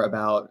discover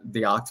about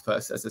the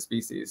octopus as a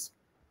species.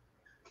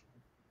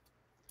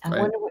 I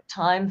wonder what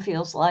time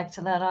feels like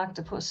to that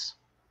octopus.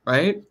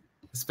 Right?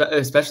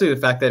 Especially the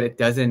fact that it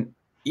doesn't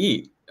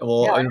eat.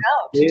 Well, Yeah, I know.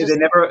 They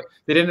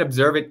didn't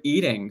observe it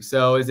eating.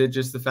 So is it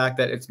just the fact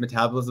that its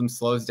metabolism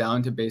slows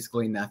down to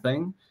basically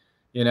nothing?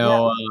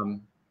 Yeah.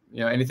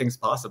 Anything's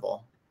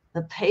possible.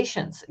 The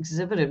patience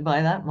exhibited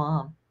by that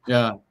mom.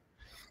 Yeah.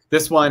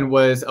 This one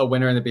was a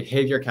winner in the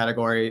behavior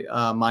category,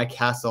 My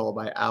Castle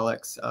by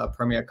Alex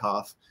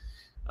Permiakov.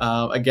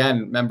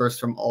 Again, members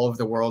from all over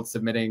the world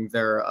submitting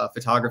their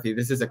photography.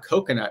 This is a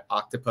coconut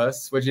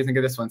octopus. What do you think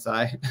of this one,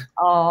 Sai?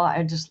 Oh,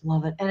 I just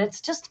love it. And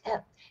it's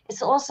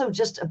also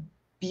just a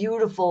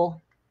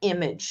beautiful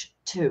image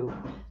too.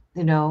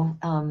 I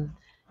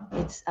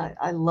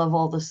love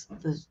all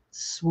the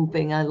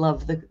swooping. I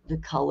love the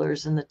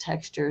colors and the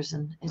textures,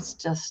 and it's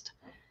just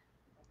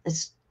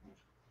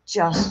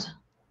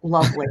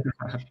lovely.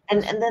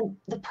 and then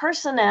the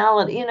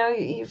personality,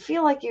 you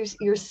feel like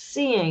you're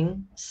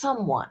seeing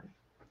someone.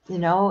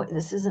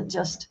 This isn't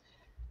just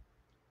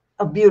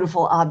a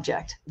beautiful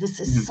object. This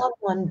is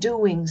someone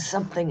doing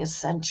something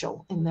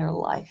essential in their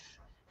life,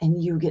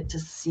 and you get to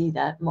see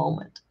that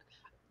moment.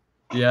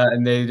 Yeah,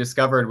 and they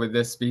discovered with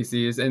this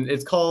species, and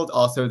it's called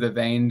also the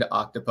veined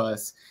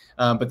octopus,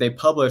 but they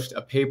published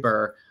a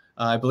paper,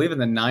 I believe in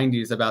the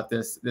 90s, about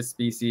this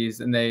species,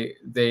 and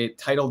they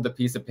titled the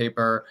piece of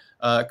paper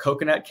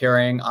 "Coconut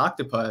Carrying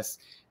Octopus."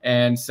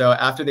 And so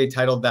after they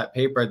titled that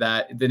paper,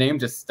 that the name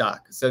just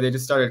stuck. So they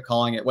just started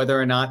calling it, whether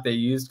or not they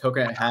used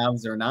coconut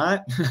halves or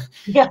not.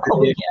 Yeah,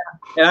 oh, yeah.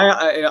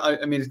 And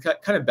I mean, it's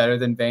kind of better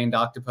than veined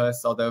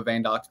octopus, although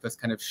veined octopus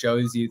kind of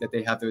shows you that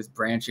they have those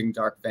branching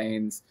dark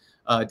veins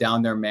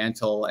down their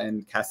mantle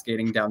and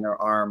cascading down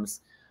their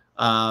arms.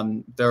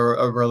 They're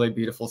a really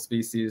beautiful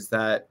species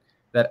that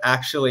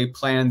actually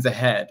plans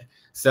ahead.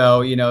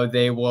 So, you know,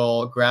 they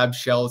will grab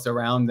shells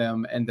around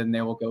them, and then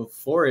they will go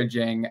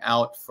foraging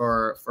out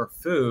for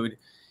food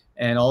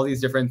and all these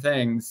different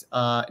things,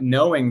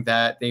 knowing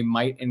that they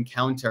might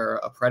encounter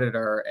a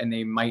predator and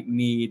they might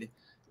need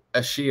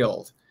a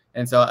shield.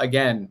 And so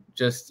again,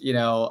 just, you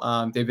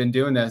know, they've been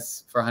doing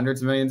this for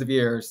hundreds of millions of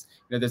years.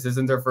 You know, this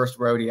isn't their first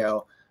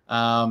rodeo.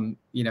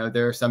 You know,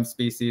 there are some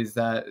species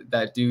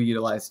that do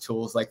utilize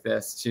tools like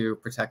this to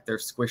protect their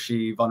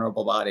squishy,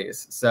 vulnerable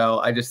bodies. So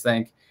I just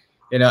think,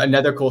 you know,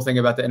 another cool thing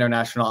about the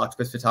International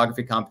Octopus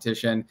Photography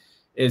Competition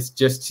is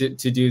just to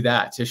do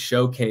that, to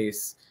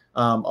showcase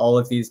all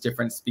of these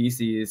different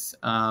species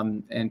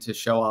and to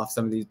show off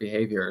some of these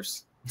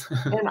behaviors.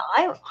 And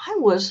I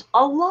was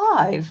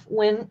alive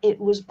when it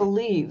was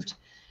believed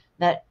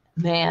that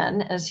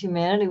man, as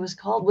humanity was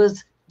called,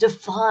 was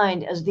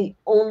defined as the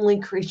only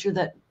creature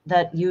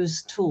that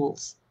used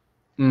tools.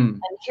 And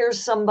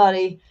here's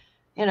somebody,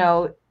 you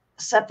know,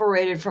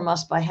 separated from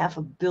us by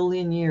 500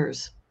 million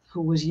years,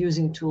 who was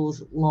using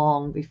tools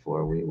long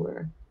before we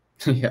were.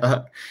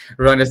 Yeah.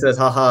 Rhonda says,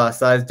 haha,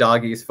 size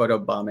doggies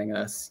photobombing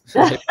us.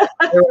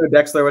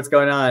 Dexler, what's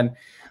going on?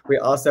 We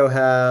also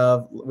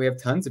have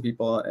tons of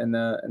people in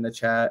the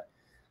chat.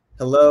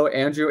 Hello,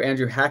 Andrew.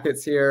 Andrew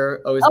Hackett's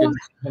here. Always good to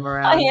have him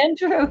around. Hi,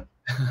 Andrew.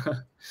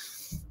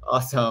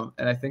 Awesome.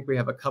 And I think we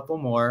have a couple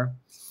more.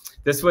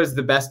 This was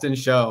the best in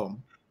show.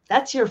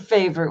 That's your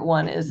favorite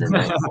one, isn't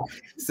it?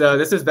 So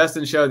this is best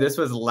in show. This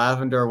was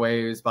Lavender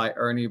Waves by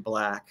Ernie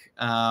Black.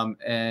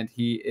 And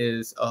he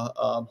is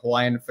a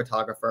Hawaiian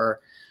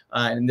photographer.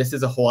 And this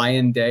is a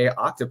Hawaiian Day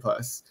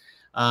octopus.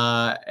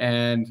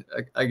 And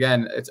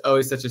again, it's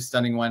always such a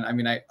stunning one. I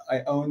mean, I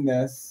own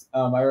this.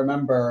 I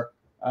remember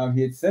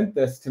he had sent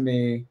this to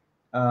me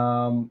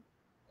a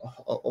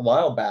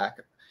while back,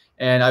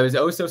 and I was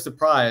oh so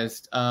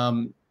surprised.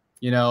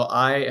 You know,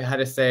 I had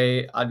to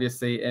say,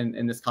 obviously,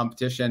 in this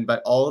competition,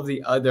 but all of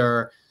the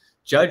other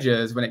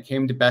judges, when it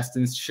came to best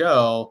in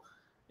show,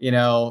 you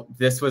know,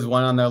 this was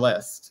one on their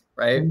list,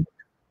 right?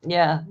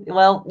 Yeah,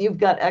 well, you've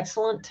got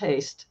excellent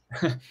taste.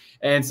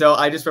 And so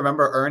I just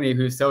remember Ernie,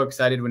 who's so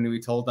excited when we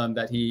told him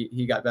that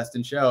he got best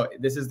in show.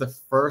 This is the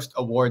first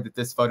award that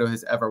this photo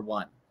has ever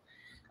won.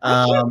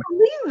 I can't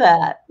believe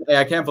that. Yeah,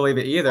 I can't believe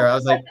it either. I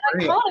was like, an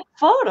iconic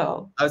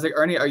photo. I was like,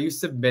 Ernie, are you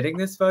submitting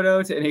this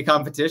photo to any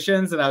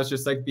competitions? And I was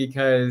just like,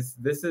 because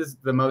this is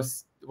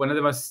one of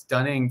the most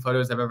stunning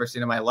photos I've ever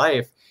seen in my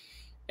life.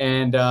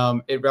 And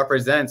it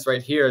represents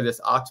right here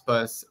this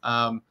octopus.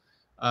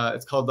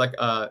 It's called like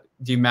a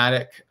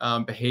deumatic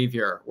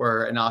behavior,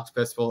 where an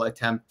octopus will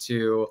attempt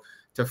to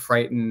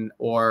frighten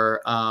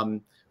or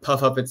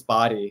puff up its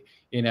body,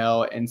 you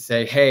know, and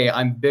say, hey,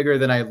 I'm bigger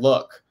than I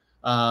look.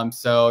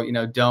 So, you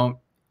know, don't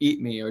eat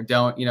me or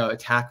don't, you know,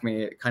 attack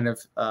me. It kind of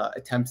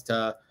attempts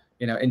to,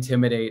 you know,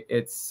 intimidate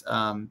its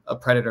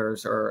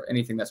predators or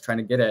anything that's trying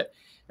to get it.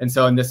 And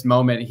so in this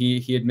moment,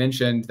 he had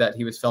mentioned that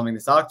he was filming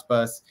this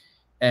octopus,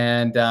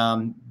 and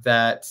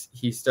that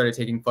he started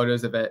taking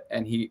photos of it,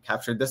 and he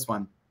captured this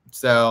one.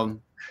 So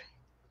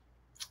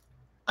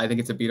I think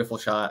it's a beautiful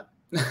shot.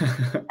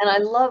 And I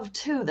love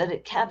too that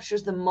it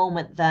captures the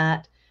moment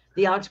that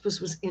the octopus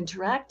was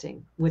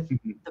interacting with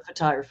the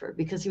photographer,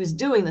 because he was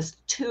doing this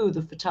to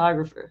the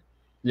photographer.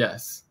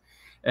 Yes.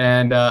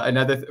 And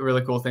another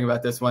really cool thing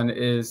about this one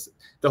is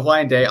the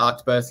Hawaiian Day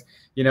octopus.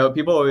 You know,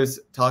 people always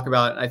talk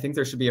about, I think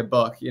there should be a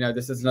book, you know,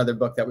 this is another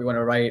book that we want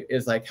to write,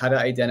 is like how to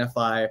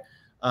identify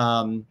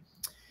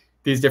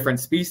these different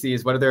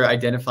species. What are their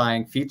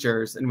identifying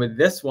features? And with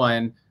this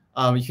one,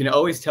 you can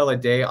always tell a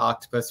day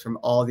octopus from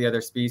all the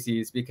other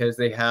species, because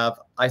they have,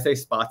 I say,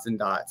 spots and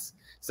dots.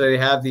 So they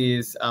have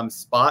these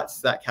spots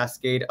that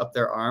cascade up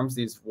their arms,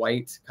 these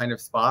white kind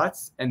of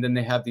spots. And then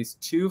they have these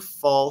two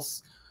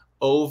false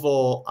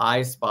oval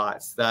eye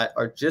spots that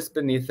are just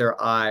beneath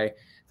their eye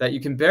that you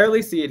can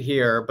barely see it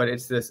here, but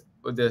it's this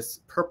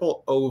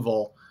purple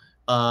oval.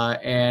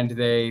 And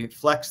they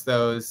flex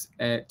those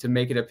to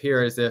make it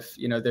appear as if,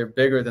 you know, they're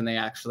bigger than they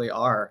actually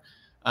are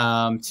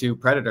to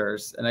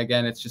predators. And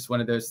again, it's just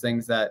one of those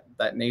things that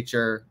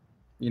nature,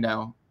 you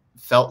know,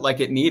 felt like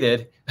it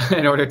needed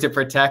in order to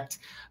protect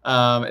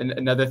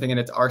another thing in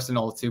its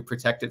arsenal, to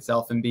protect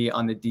itself and be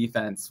on the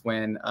defense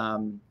when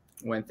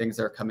things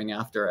are coming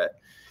after it.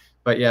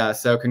 But yeah,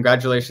 so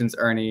congratulations,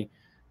 Ernie,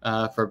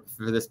 for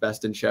this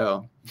best in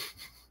show.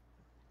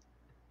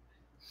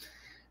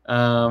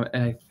 And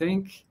I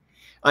think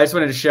I just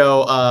wanted to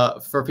show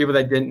for people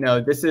that didn't know,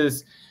 this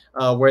is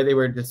where they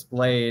were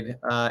displayed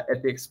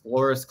at the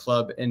Explorers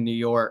Club in New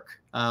York.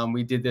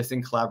 We did this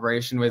in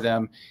collaboration with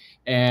them.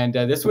 And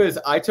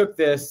I took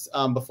this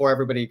before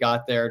everybody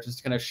got there, just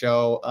to kind of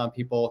show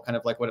people kind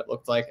of like what it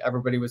looked like.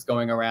 Everybody was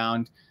going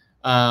around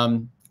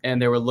and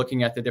they were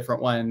looking at the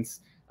different ones.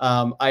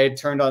 I had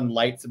turned on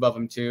lights above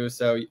them too,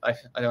 so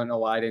I don't know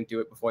why I didn't do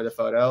it before the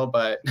photo,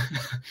 but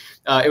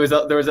it was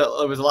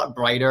a lot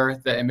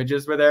brighter. The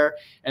images were there,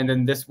 and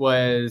then this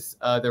was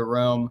the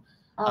room.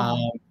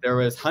 There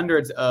was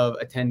hundreds of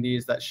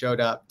attendees that showed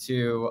up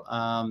to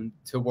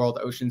World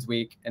Oceans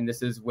Week, and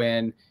this is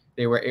when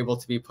they were able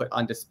to be put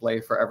on display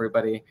for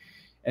everybody.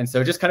 And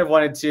so just kind of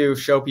wanted to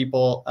show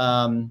people,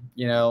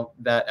 you know,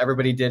 that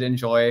everybody did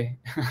enjoy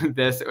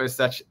this. It was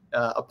such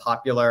a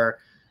popular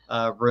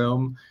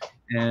room.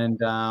 And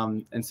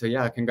so,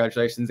 yeah,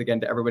 congratulations again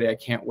to everybody. I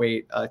can't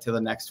wait to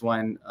the next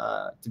one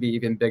to be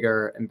even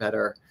bigger and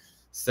better.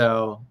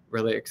 So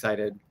really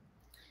excited.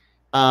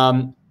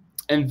 And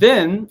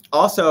then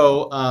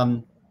also,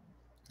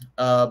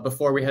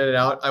 before we headed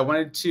out, I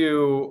wanted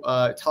to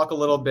talk a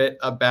little bit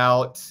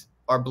about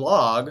our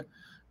blog.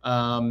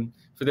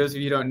 For those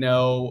of you who don't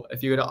know,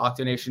 if you go to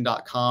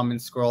OctoNation.com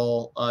and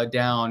scroll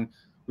down,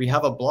 we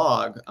have a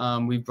blog.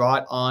 We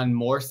brought on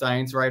more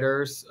science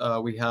writers.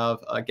 We have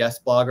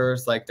guest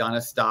bloggers like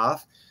Donna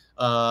Staff.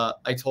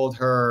 I told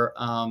her,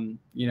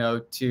 you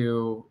know,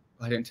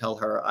 I didn't tell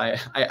her. I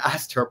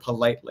asked her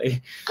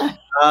politely.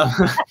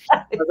 I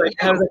was like,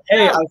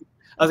 hey,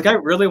 I was like, I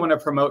really want to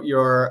promote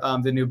your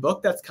the new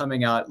book that's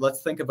coming out.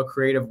 Let's think of a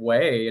creative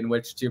way in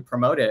which to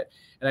promote it.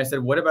 And I said,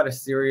 what about a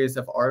series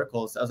of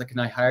articles? I was like, can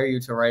I hire you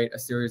to write a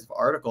series of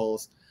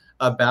articles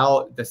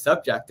about the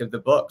subject of the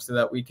book so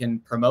that we can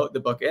promote the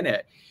book in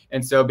it?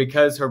 And so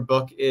because her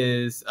book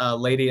is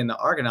Lady in the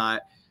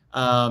Argonaut,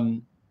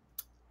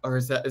 or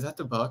is that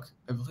the book?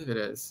 I believe it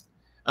is.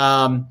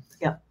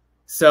 Yeah.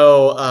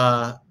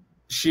 So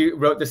she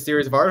wrote this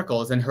series of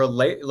articles, and her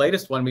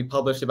latest one we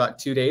published about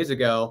 2 days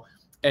ago,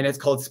 and it's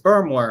called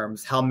Sperm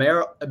Worms: How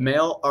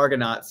Male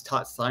Argonauts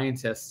Taught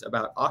Scientists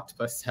About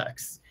Octopus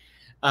Sex.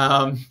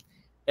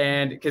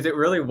 And because it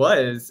really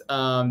was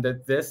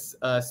that this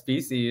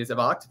species of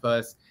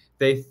octopus,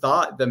 they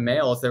thought the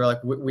males, they were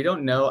like, we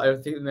don't know. I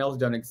don't think the males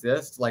don't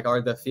exist. Like, are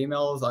the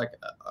females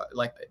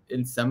like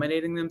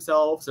inseminating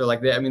themselves? Or like,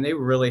 they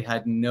really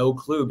had no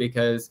clue,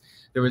 because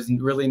there was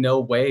really no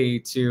way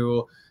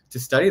to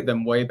study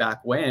them way back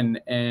when.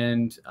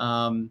 And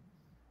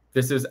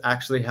this is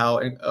actually how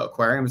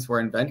aquariums were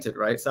invented,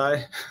 right,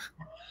 Sai?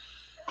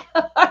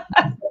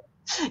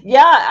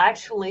 Yeah,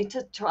 actually,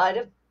 to try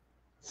to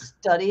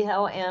study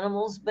how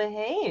animals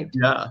behaved.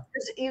 Yeah.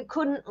 You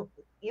couldn't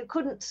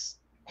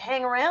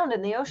hang around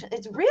in the ocean.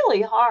 It's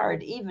really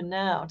hard even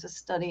now to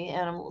study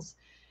animals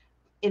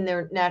in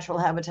their natural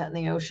habitat in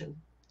the ocean.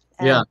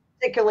 And yeah.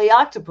 Particularly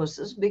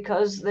octopuses,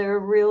 because they're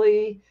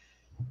really,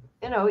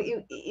 you know,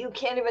 you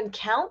can't even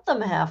count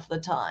them half the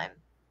time.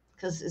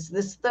 Because is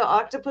this the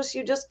octopus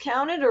you just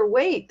counted? Or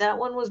wait, that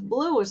one was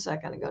blue a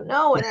second ago.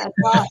 No, it had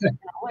five.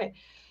 Wait.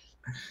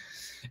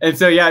 And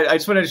so, yeah, I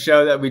just wanted to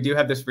show that we do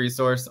have this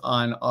resource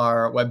on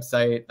our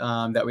website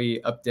that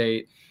we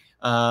update,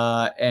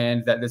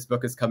 and that this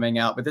book is coming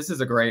out. But this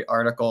is a great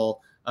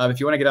article. If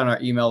you want to get on our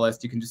email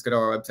list, you can just go to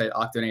our website,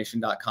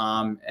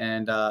 OctoNation.com,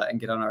 and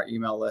get on our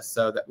email list,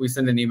 so that we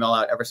send an email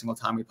out every single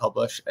time we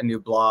publish a new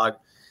blog.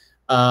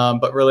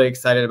 But really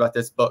excited about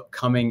this book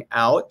coming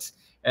out.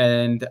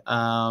 And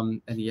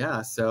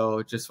yeah,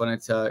 so just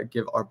wanted to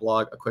give our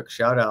blog a quick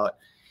shout out.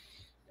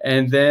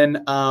 And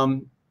then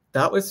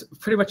that was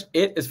pretty much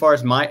it as far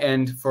as my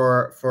end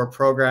for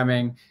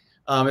programming.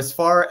 As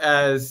far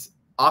as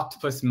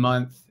Octopus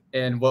Month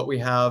and what we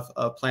have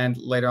planned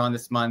later on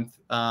this month,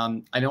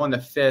 I know on the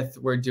 5th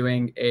we're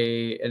doing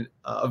a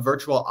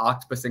virtual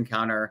octopus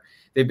encounter.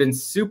 They've been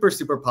super,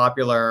 super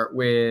popular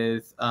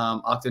with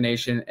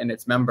OctoNation and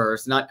its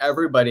members. Not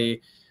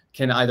everybody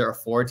can either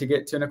afford to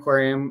get to an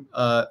aquarium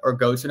or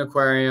go to an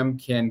aquarium,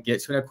 can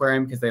get to an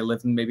aquarium because they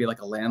live in maybe like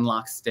a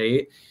landlocked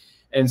state.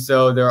 And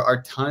so there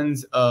are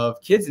tons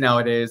of kids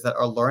nowadays that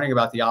are learning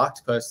about the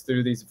octopus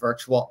through these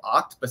virtual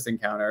octopus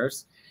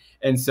encounters.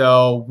 And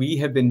so we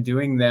have been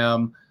doing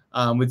them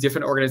with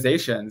different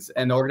organizations.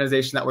 And the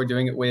organization that we're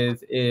doing it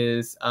with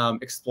is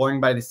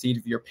Exploring by the Seat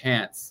of Your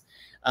Pants.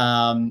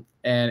 And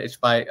it's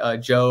by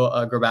Joe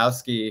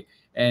Grabowski.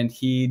 And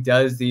he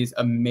does these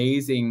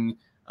amazing,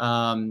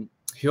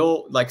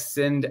 he'll like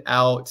send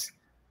out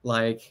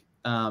like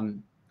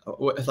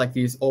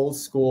these old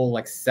school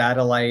like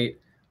satellite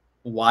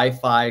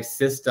Wi-Fi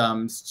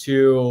systems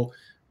to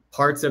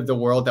parts of the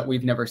world that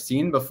we've never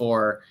seen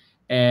before.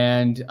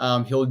 And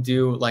he'll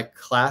do like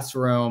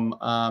classroom,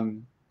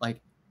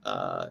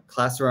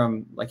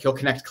 he'll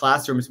connect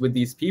classrooms with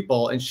these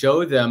people and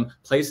show them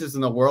places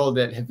in the world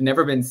that have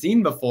never been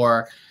seen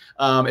before.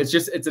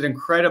 It's an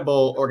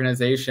incredible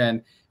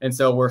organization. And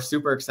so we're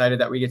super excited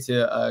that we get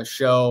to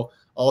show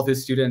all of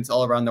his students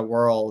all around the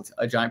world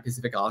a giant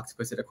Pacific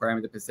octopus at Aquarium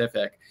of the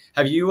Pacific.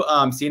 Have you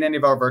seen any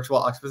of our virtual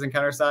octopus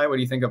encounters, Sai? What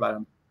do you think about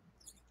them?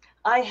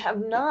 I have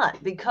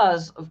not,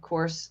 because of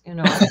course, you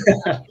know,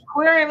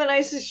 aquarium, and I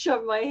used to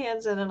shove my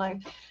hands in,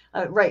 and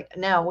right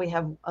now we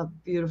have a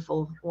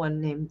beautiful one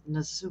named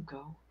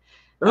Nezuko.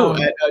 Oh,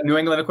 at New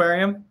England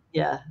Aquarium?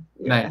 Yeah.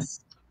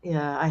 Nice.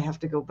 Yeah, I have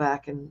to go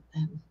back and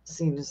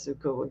see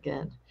Nezuko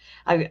again.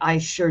 I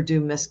sure do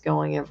miss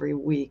going every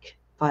week,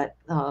 but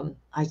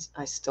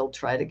I still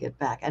try to get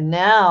back. And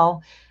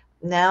now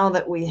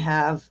that we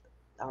have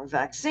our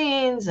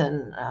vaccines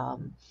and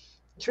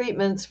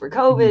treatments for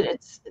COVID,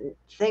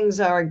 things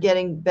are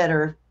getting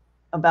better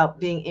about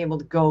being able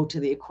to go to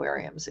the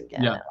aquariums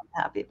again. Yeah. And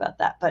I'm happy about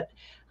that. But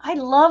I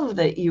love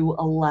that you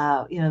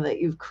allow, you know, that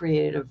you've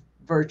created a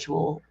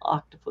virtual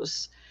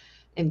octopus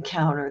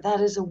encounter.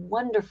 That is a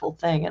wonderful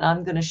thing, and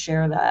I'm going to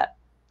share that.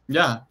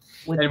 Yeah,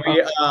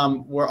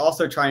 and we're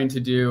also trying to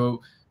do,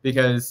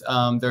 because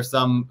there's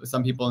some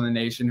people in the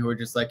nation who are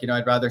just like, you know,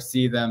 I'd rather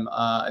see them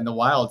in the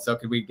wild. So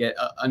could we get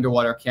an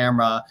underwater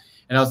camera?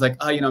 And I was like,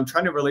 oh, you know, I'm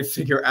trying to really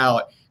figure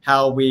out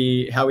how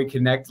we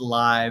connect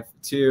live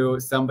to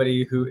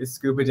somebody who is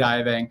scuba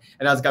diving.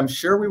 And I was like, I'm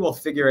sure we will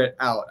figure it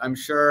out. I'm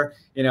sure,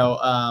 you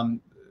know,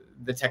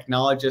 the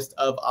technologist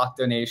of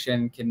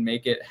OctoNation can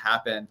make it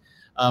happen.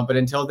 But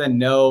until then,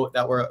 know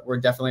that we're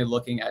definitely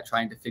looking at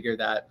trying to figure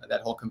that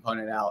whole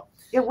component out.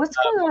 Yeah, what's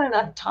going on in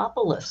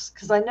Octopus?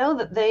 Because I know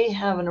that they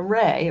have an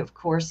array, of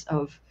course,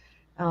 of,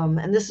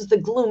 and this is the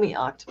gloomy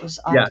octopus,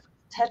 Octopus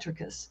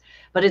tetricus.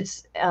 But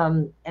it's,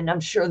 and I'm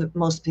sure that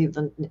most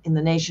people in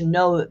the nation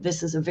know that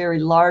this is a very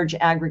large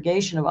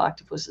aggregation of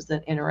octopuses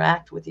that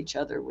interact with each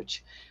other,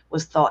 which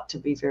was thought to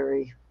be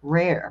very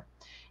rare.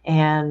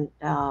 And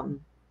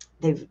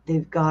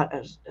they've got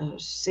a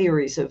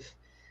series of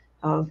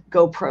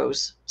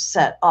GoPros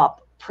set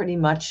up pretty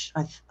much,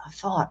 I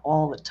thought,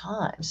 all the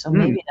time. So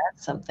maybe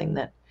that's something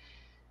that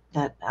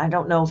I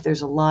don't know if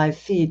there's a live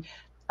feed.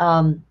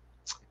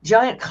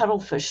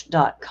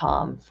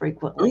 Giantcuttlefish.com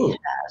frequently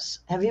has.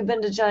 Have you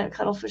been to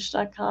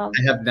giantcuttlefish.com?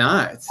 I have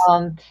not.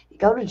 You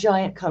go to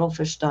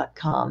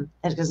giantcuttlefish.com,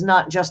 and it's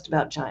not just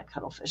about giant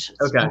cuttlefish.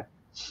 Okay.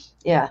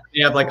 Yeah.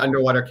 You have like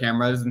underwater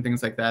cameras and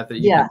things like that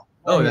you can,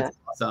 that's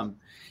awesome.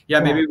 Yeah,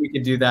 maybe we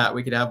could do that.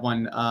 We could have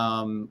one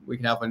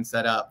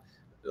set up.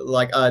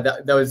 Like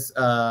that was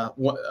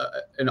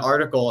an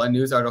article, a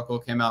news article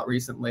came out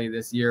recently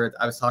this year.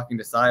 I was talking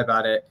to Sai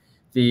about it.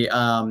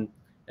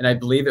 And I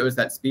believe it was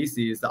that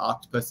species, the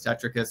Octopus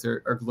tetricus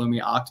or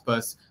gloomy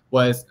octopus,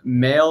 was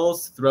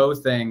males throw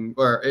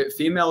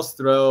females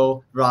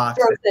throw rocks.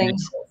 Throw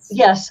things.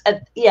 Yes,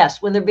 yes,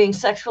 when they're being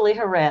sexually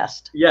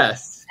harassed.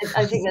 Yes.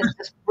 I think that's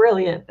just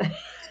brilliant.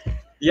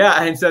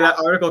 Yeah, and so that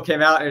article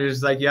came out, and it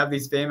was like you have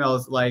these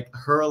females like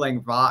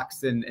hurling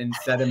rocks and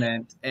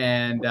sediment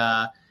and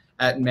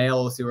at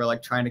males who are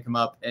like trying to come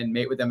up and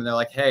mate with them, and they're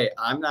like, hey,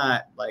 I'm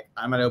not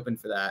open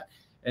for that.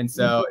 And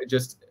so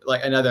just like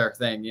another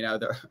thing, you know,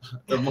 they're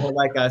more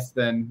like us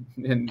than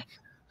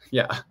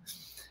yeah.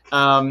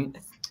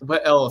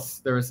 What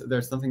else?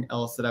 There's something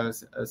else that I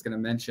was going to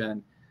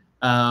mention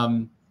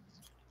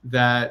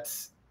that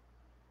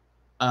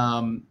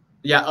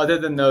other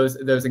than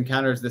those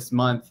encounters this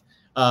month,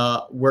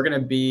 we're going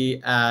to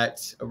be at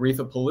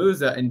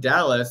Reefapalooza in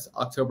Dallas,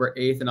 October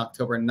 8th and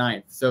October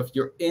 9th. So if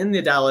you're in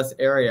the Dallas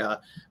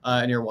area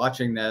and you're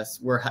watching this,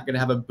 we're going to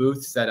have a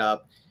booth set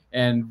up,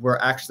 and we're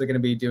actually going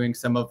to be doing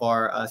some of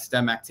our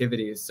STEM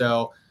activities.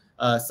 So,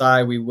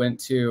 Sai, we went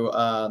to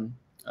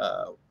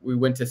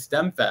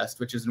STEM Fest,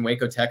 which is in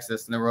Waco,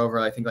 Texas, and there were over,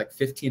 I think, like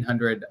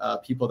 1,500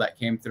 people that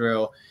came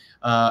through,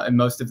 and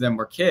most of them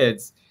were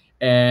kids.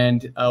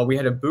 And we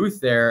had a booth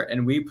there,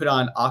 and we put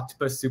on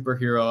Octopus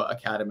Superhero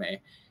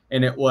Academy,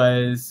 and it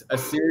was a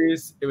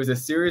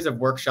series of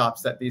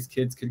workshops that these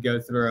kids could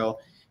go through.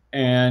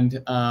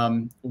 And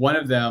one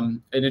of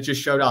them, and it just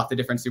showed off the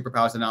different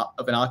superpowers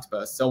of an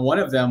octopus. So one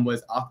of them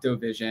was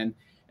Octovision,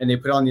 and they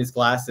put on these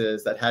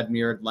glasses that had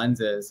mirrored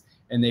lenses,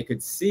 and they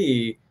could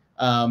see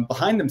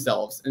behind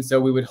themselves. And so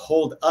we would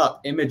hold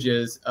up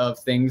images of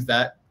things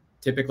that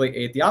typically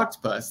ate the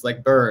octopus,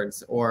 like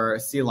birds or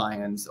sea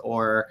lions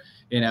or,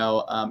 you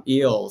know,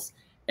 eels.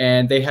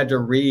 And they had to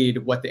read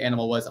what the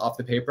animal was off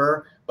the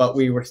paper, but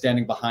we were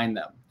standing behind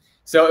them.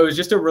 So it was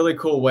just a really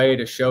cool way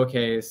to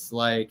showcase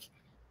like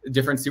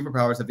different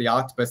superpowers of the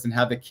octopus and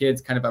have the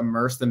kids kind of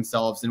immerse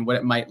themselves in what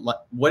it might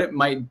look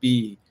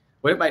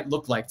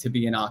like to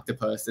be an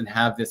octopus and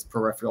have this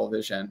peripheral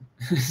vision.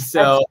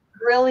 So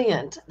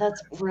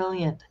that's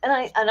brilliant. And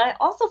I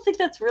also think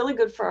that's really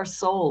good for our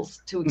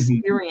souls to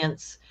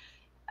experience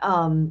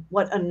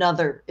what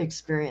another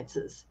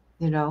experiences,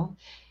 you know.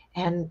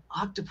 And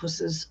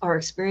octopuses are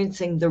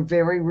experiencing the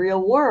very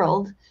real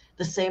world,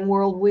 the same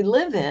world we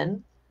live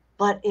in,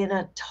 but in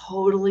a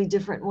totally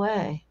different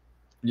way.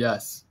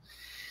 Yes.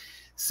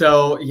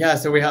 So yeah,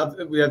 so we have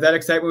that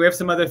excitement. We have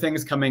some other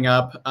things coming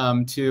up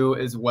too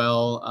as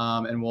well,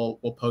 and we'll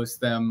post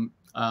them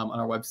on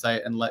our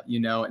website and let you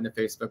know in the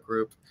Facebook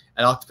group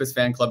at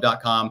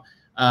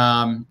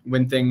octopusfanclub.com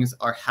when things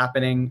are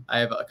happening. I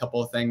have a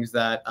couple of things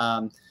that,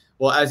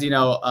 well, as you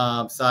know,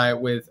 Sai,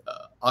 with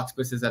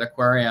octopuses at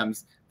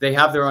aquariums, they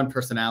have their own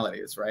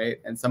personalities, right?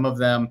 And some of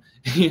them,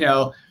 you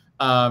know,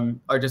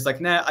 are just like,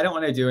 nah, I don't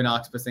want to do an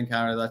octopus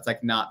encounter. That's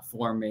like not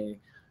for me.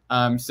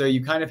 So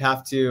you kind of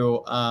have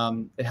to,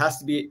 it has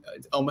to be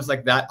almost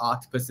like that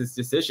octopus's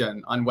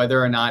decision on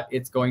whether or not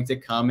it's going to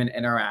come and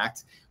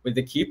interact with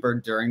the keeper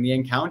during the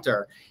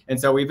encounter. And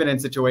so we've been in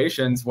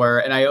situations where,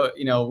 and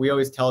we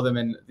always tell them,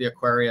 and the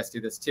Aquarius do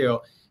this too.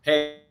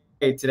 Hey,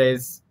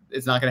 it's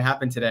not going to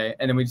happen today.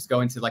 And then we just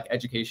go into like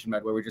education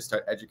mode where we just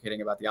start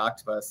educating about the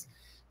octopus.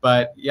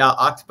 But yeah,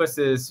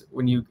 octopuses,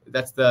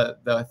 that's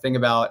the thing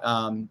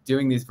about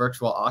doing these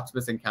virtual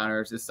octopus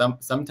encounters is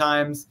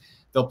sometimes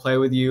they'll play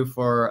with you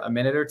for a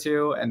minute or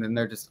two and then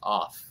they're just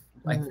off.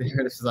 Like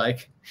they're just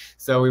like,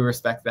 so we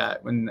respect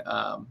that when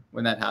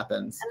that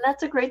happens. And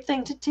that's a great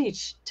thing to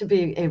teach, to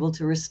be able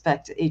to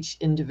respect each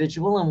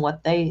individual and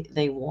what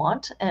they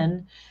want,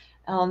 and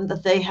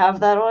that they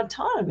have that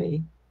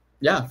autonomy.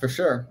 Yeah, for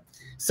sure.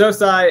 So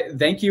Sai,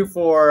 thank you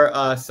for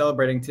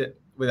celebrating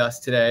with us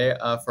today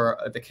for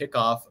the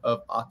kickoff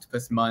of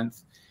Octopus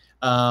Month.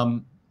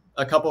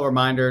 A couple of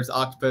reminders: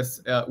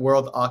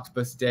 World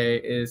Octopus Day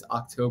is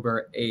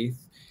October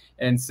 8th.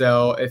 And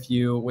so if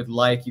you would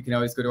like, you can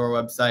always go to our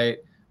website.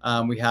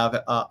 We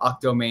have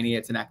OctoMania.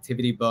 It's an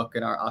activity book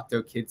in our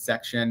Octo Kids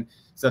section.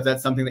 So if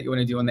that's something that you want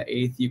to do on the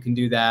 8th, you can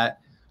do that.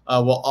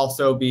 We'll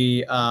also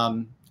be,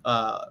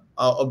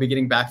 I'll be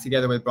getting back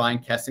together with Brian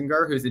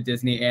Kessinger, who's a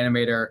Disney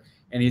animator,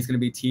 and he's going to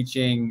be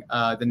teaching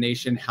the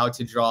nation how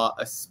to draw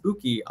a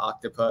spooky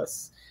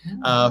octopus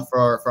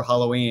for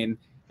Halloween.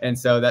 And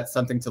so that's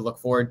something to look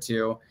forward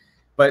to.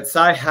 But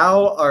Sai,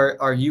 how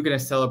are you going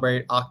to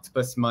celebrate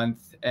Octopus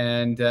Month,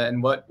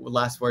 and what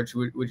last words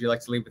would you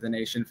like to leave with the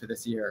nation for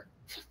this year?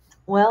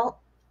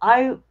 Well,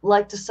 I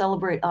like to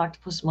celebrate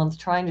Octopus Month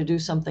trying to do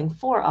something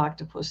for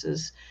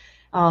octopuses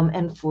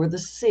and for the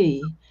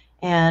sea.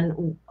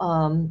 And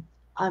I'm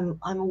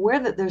aware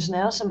that there's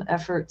now some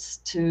efforts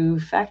to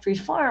factory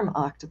farm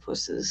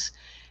octopuses.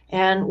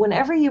 And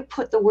whenever you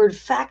put the word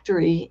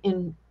factory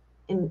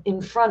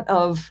in front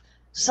of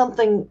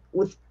something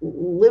with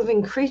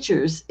living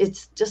creatures,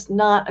 it's just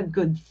not a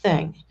good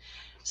thing.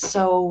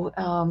 So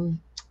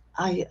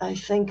I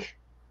think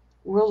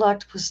World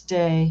Octopus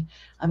Day,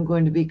 I'm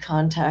going to be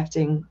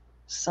contacting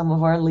some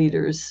of our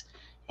leaders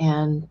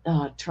and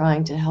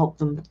trying to help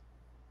them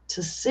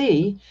to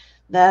see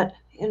that,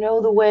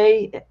 the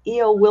way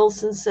E.O.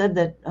 Wilson said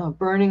that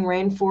burning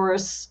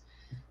rainforests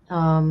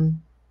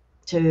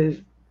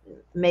to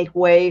make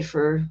way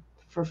for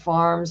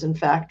farms and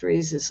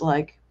factories is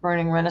like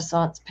burning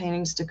Renaissance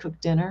paintings to cook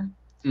dinner.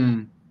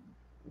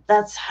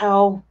 That's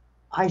how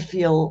I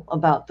feel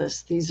about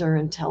this. These are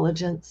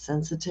intelligent,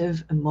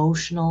 sensitive,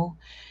 emotional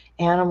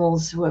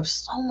animals who have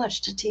so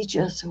much to teach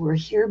us, who are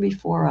here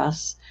before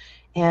us,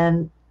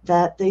 and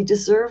that they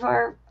deserve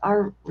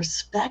our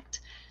respect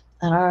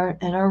and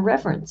our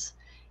reverence.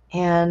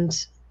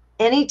 And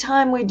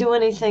anytime we do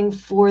anything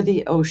for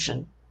the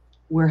ocean,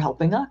 we're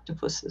helping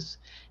octopuses,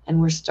 and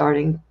we're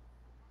starting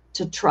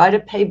to try to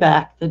pay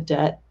back the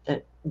debt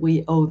that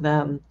we owe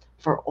them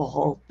for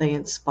all they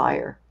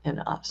inspire in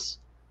us.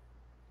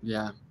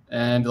 Yeah.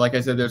 And like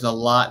I said, there's a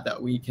lot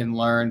that we can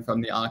learn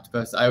from the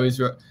octopus. I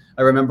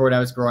remember when I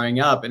was growing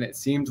up, and it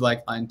seemed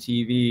like on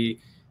TV,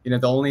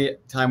 the only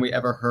time we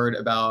ever heard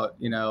about,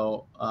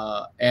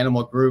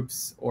 animal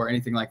groups or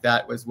anything like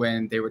that was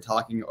when they were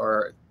talking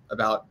or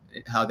about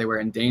how they were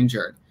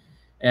endangered.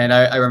 And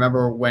I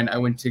remember when I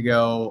went to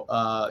go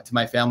to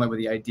my family with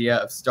the idea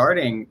of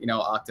starting,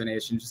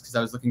 OctoNation, just because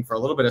I was looking for a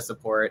little bit of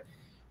support.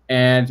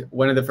 And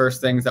one of the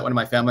first things that one of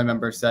my family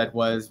members said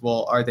was,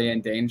 well, are they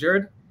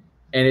endangered?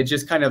 And it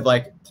just kind of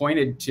like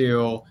pointed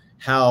to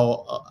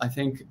how I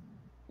think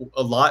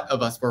a lot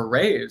of us were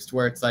raised,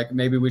 where it's like,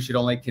 maybe we should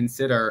only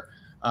consider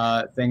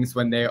things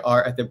when they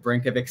are at the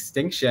brink of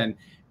extinction.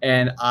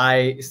 And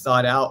I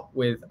sought out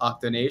with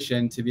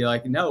OctoNation to be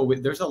like, no,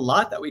 there's a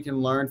lot that we can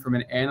learn from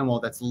an animal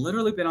that's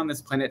literally been on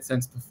this planet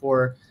since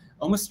before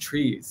almost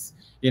trees,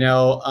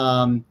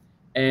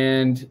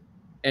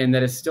 and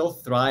that is still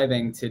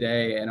thriving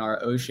today in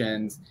our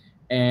oceans.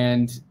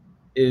 And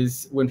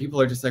is when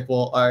people are just like,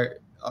 well,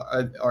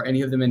 are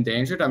any of them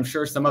endangered? I'm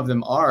sure some of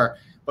them are,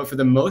 but for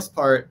the most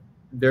part,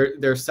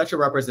 there's such a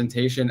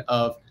representation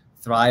of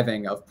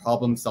thriving, of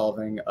problem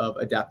solving, of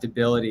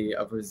adaptability,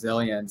 of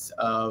resilience,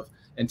 of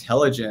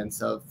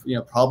intelligence, of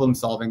problem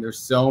solving. There's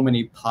so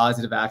many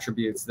positive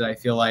attributes that I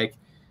feel like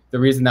the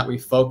reason that we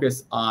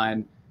focus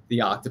on the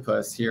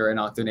octopus here in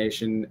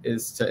OctoNation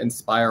is to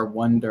inspire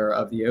wonder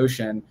of the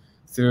ocean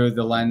through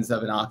the lens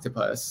of an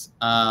octopus.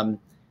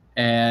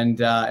 And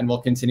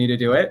we'll continue to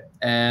do it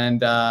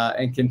and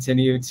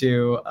continue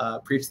to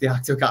preach the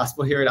Octo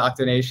Gospel here at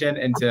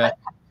OctoNation, and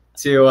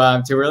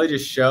to really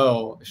just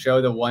show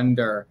the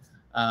wonder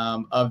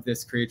of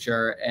this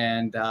creature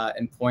and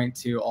point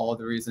to all of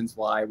the reasons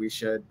why we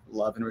should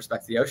love and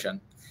respect the ocean.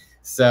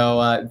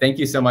 So thank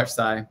you so much,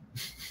 Sai.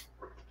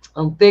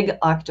 Big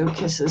Octo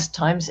kisses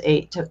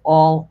 ×8 to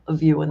all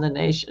of you in the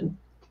nation.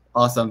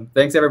 Awesome.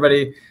 Thanks,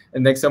 everybody.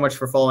 And thanks so much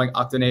for following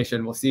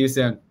OctoNation. We'll see you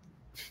soon.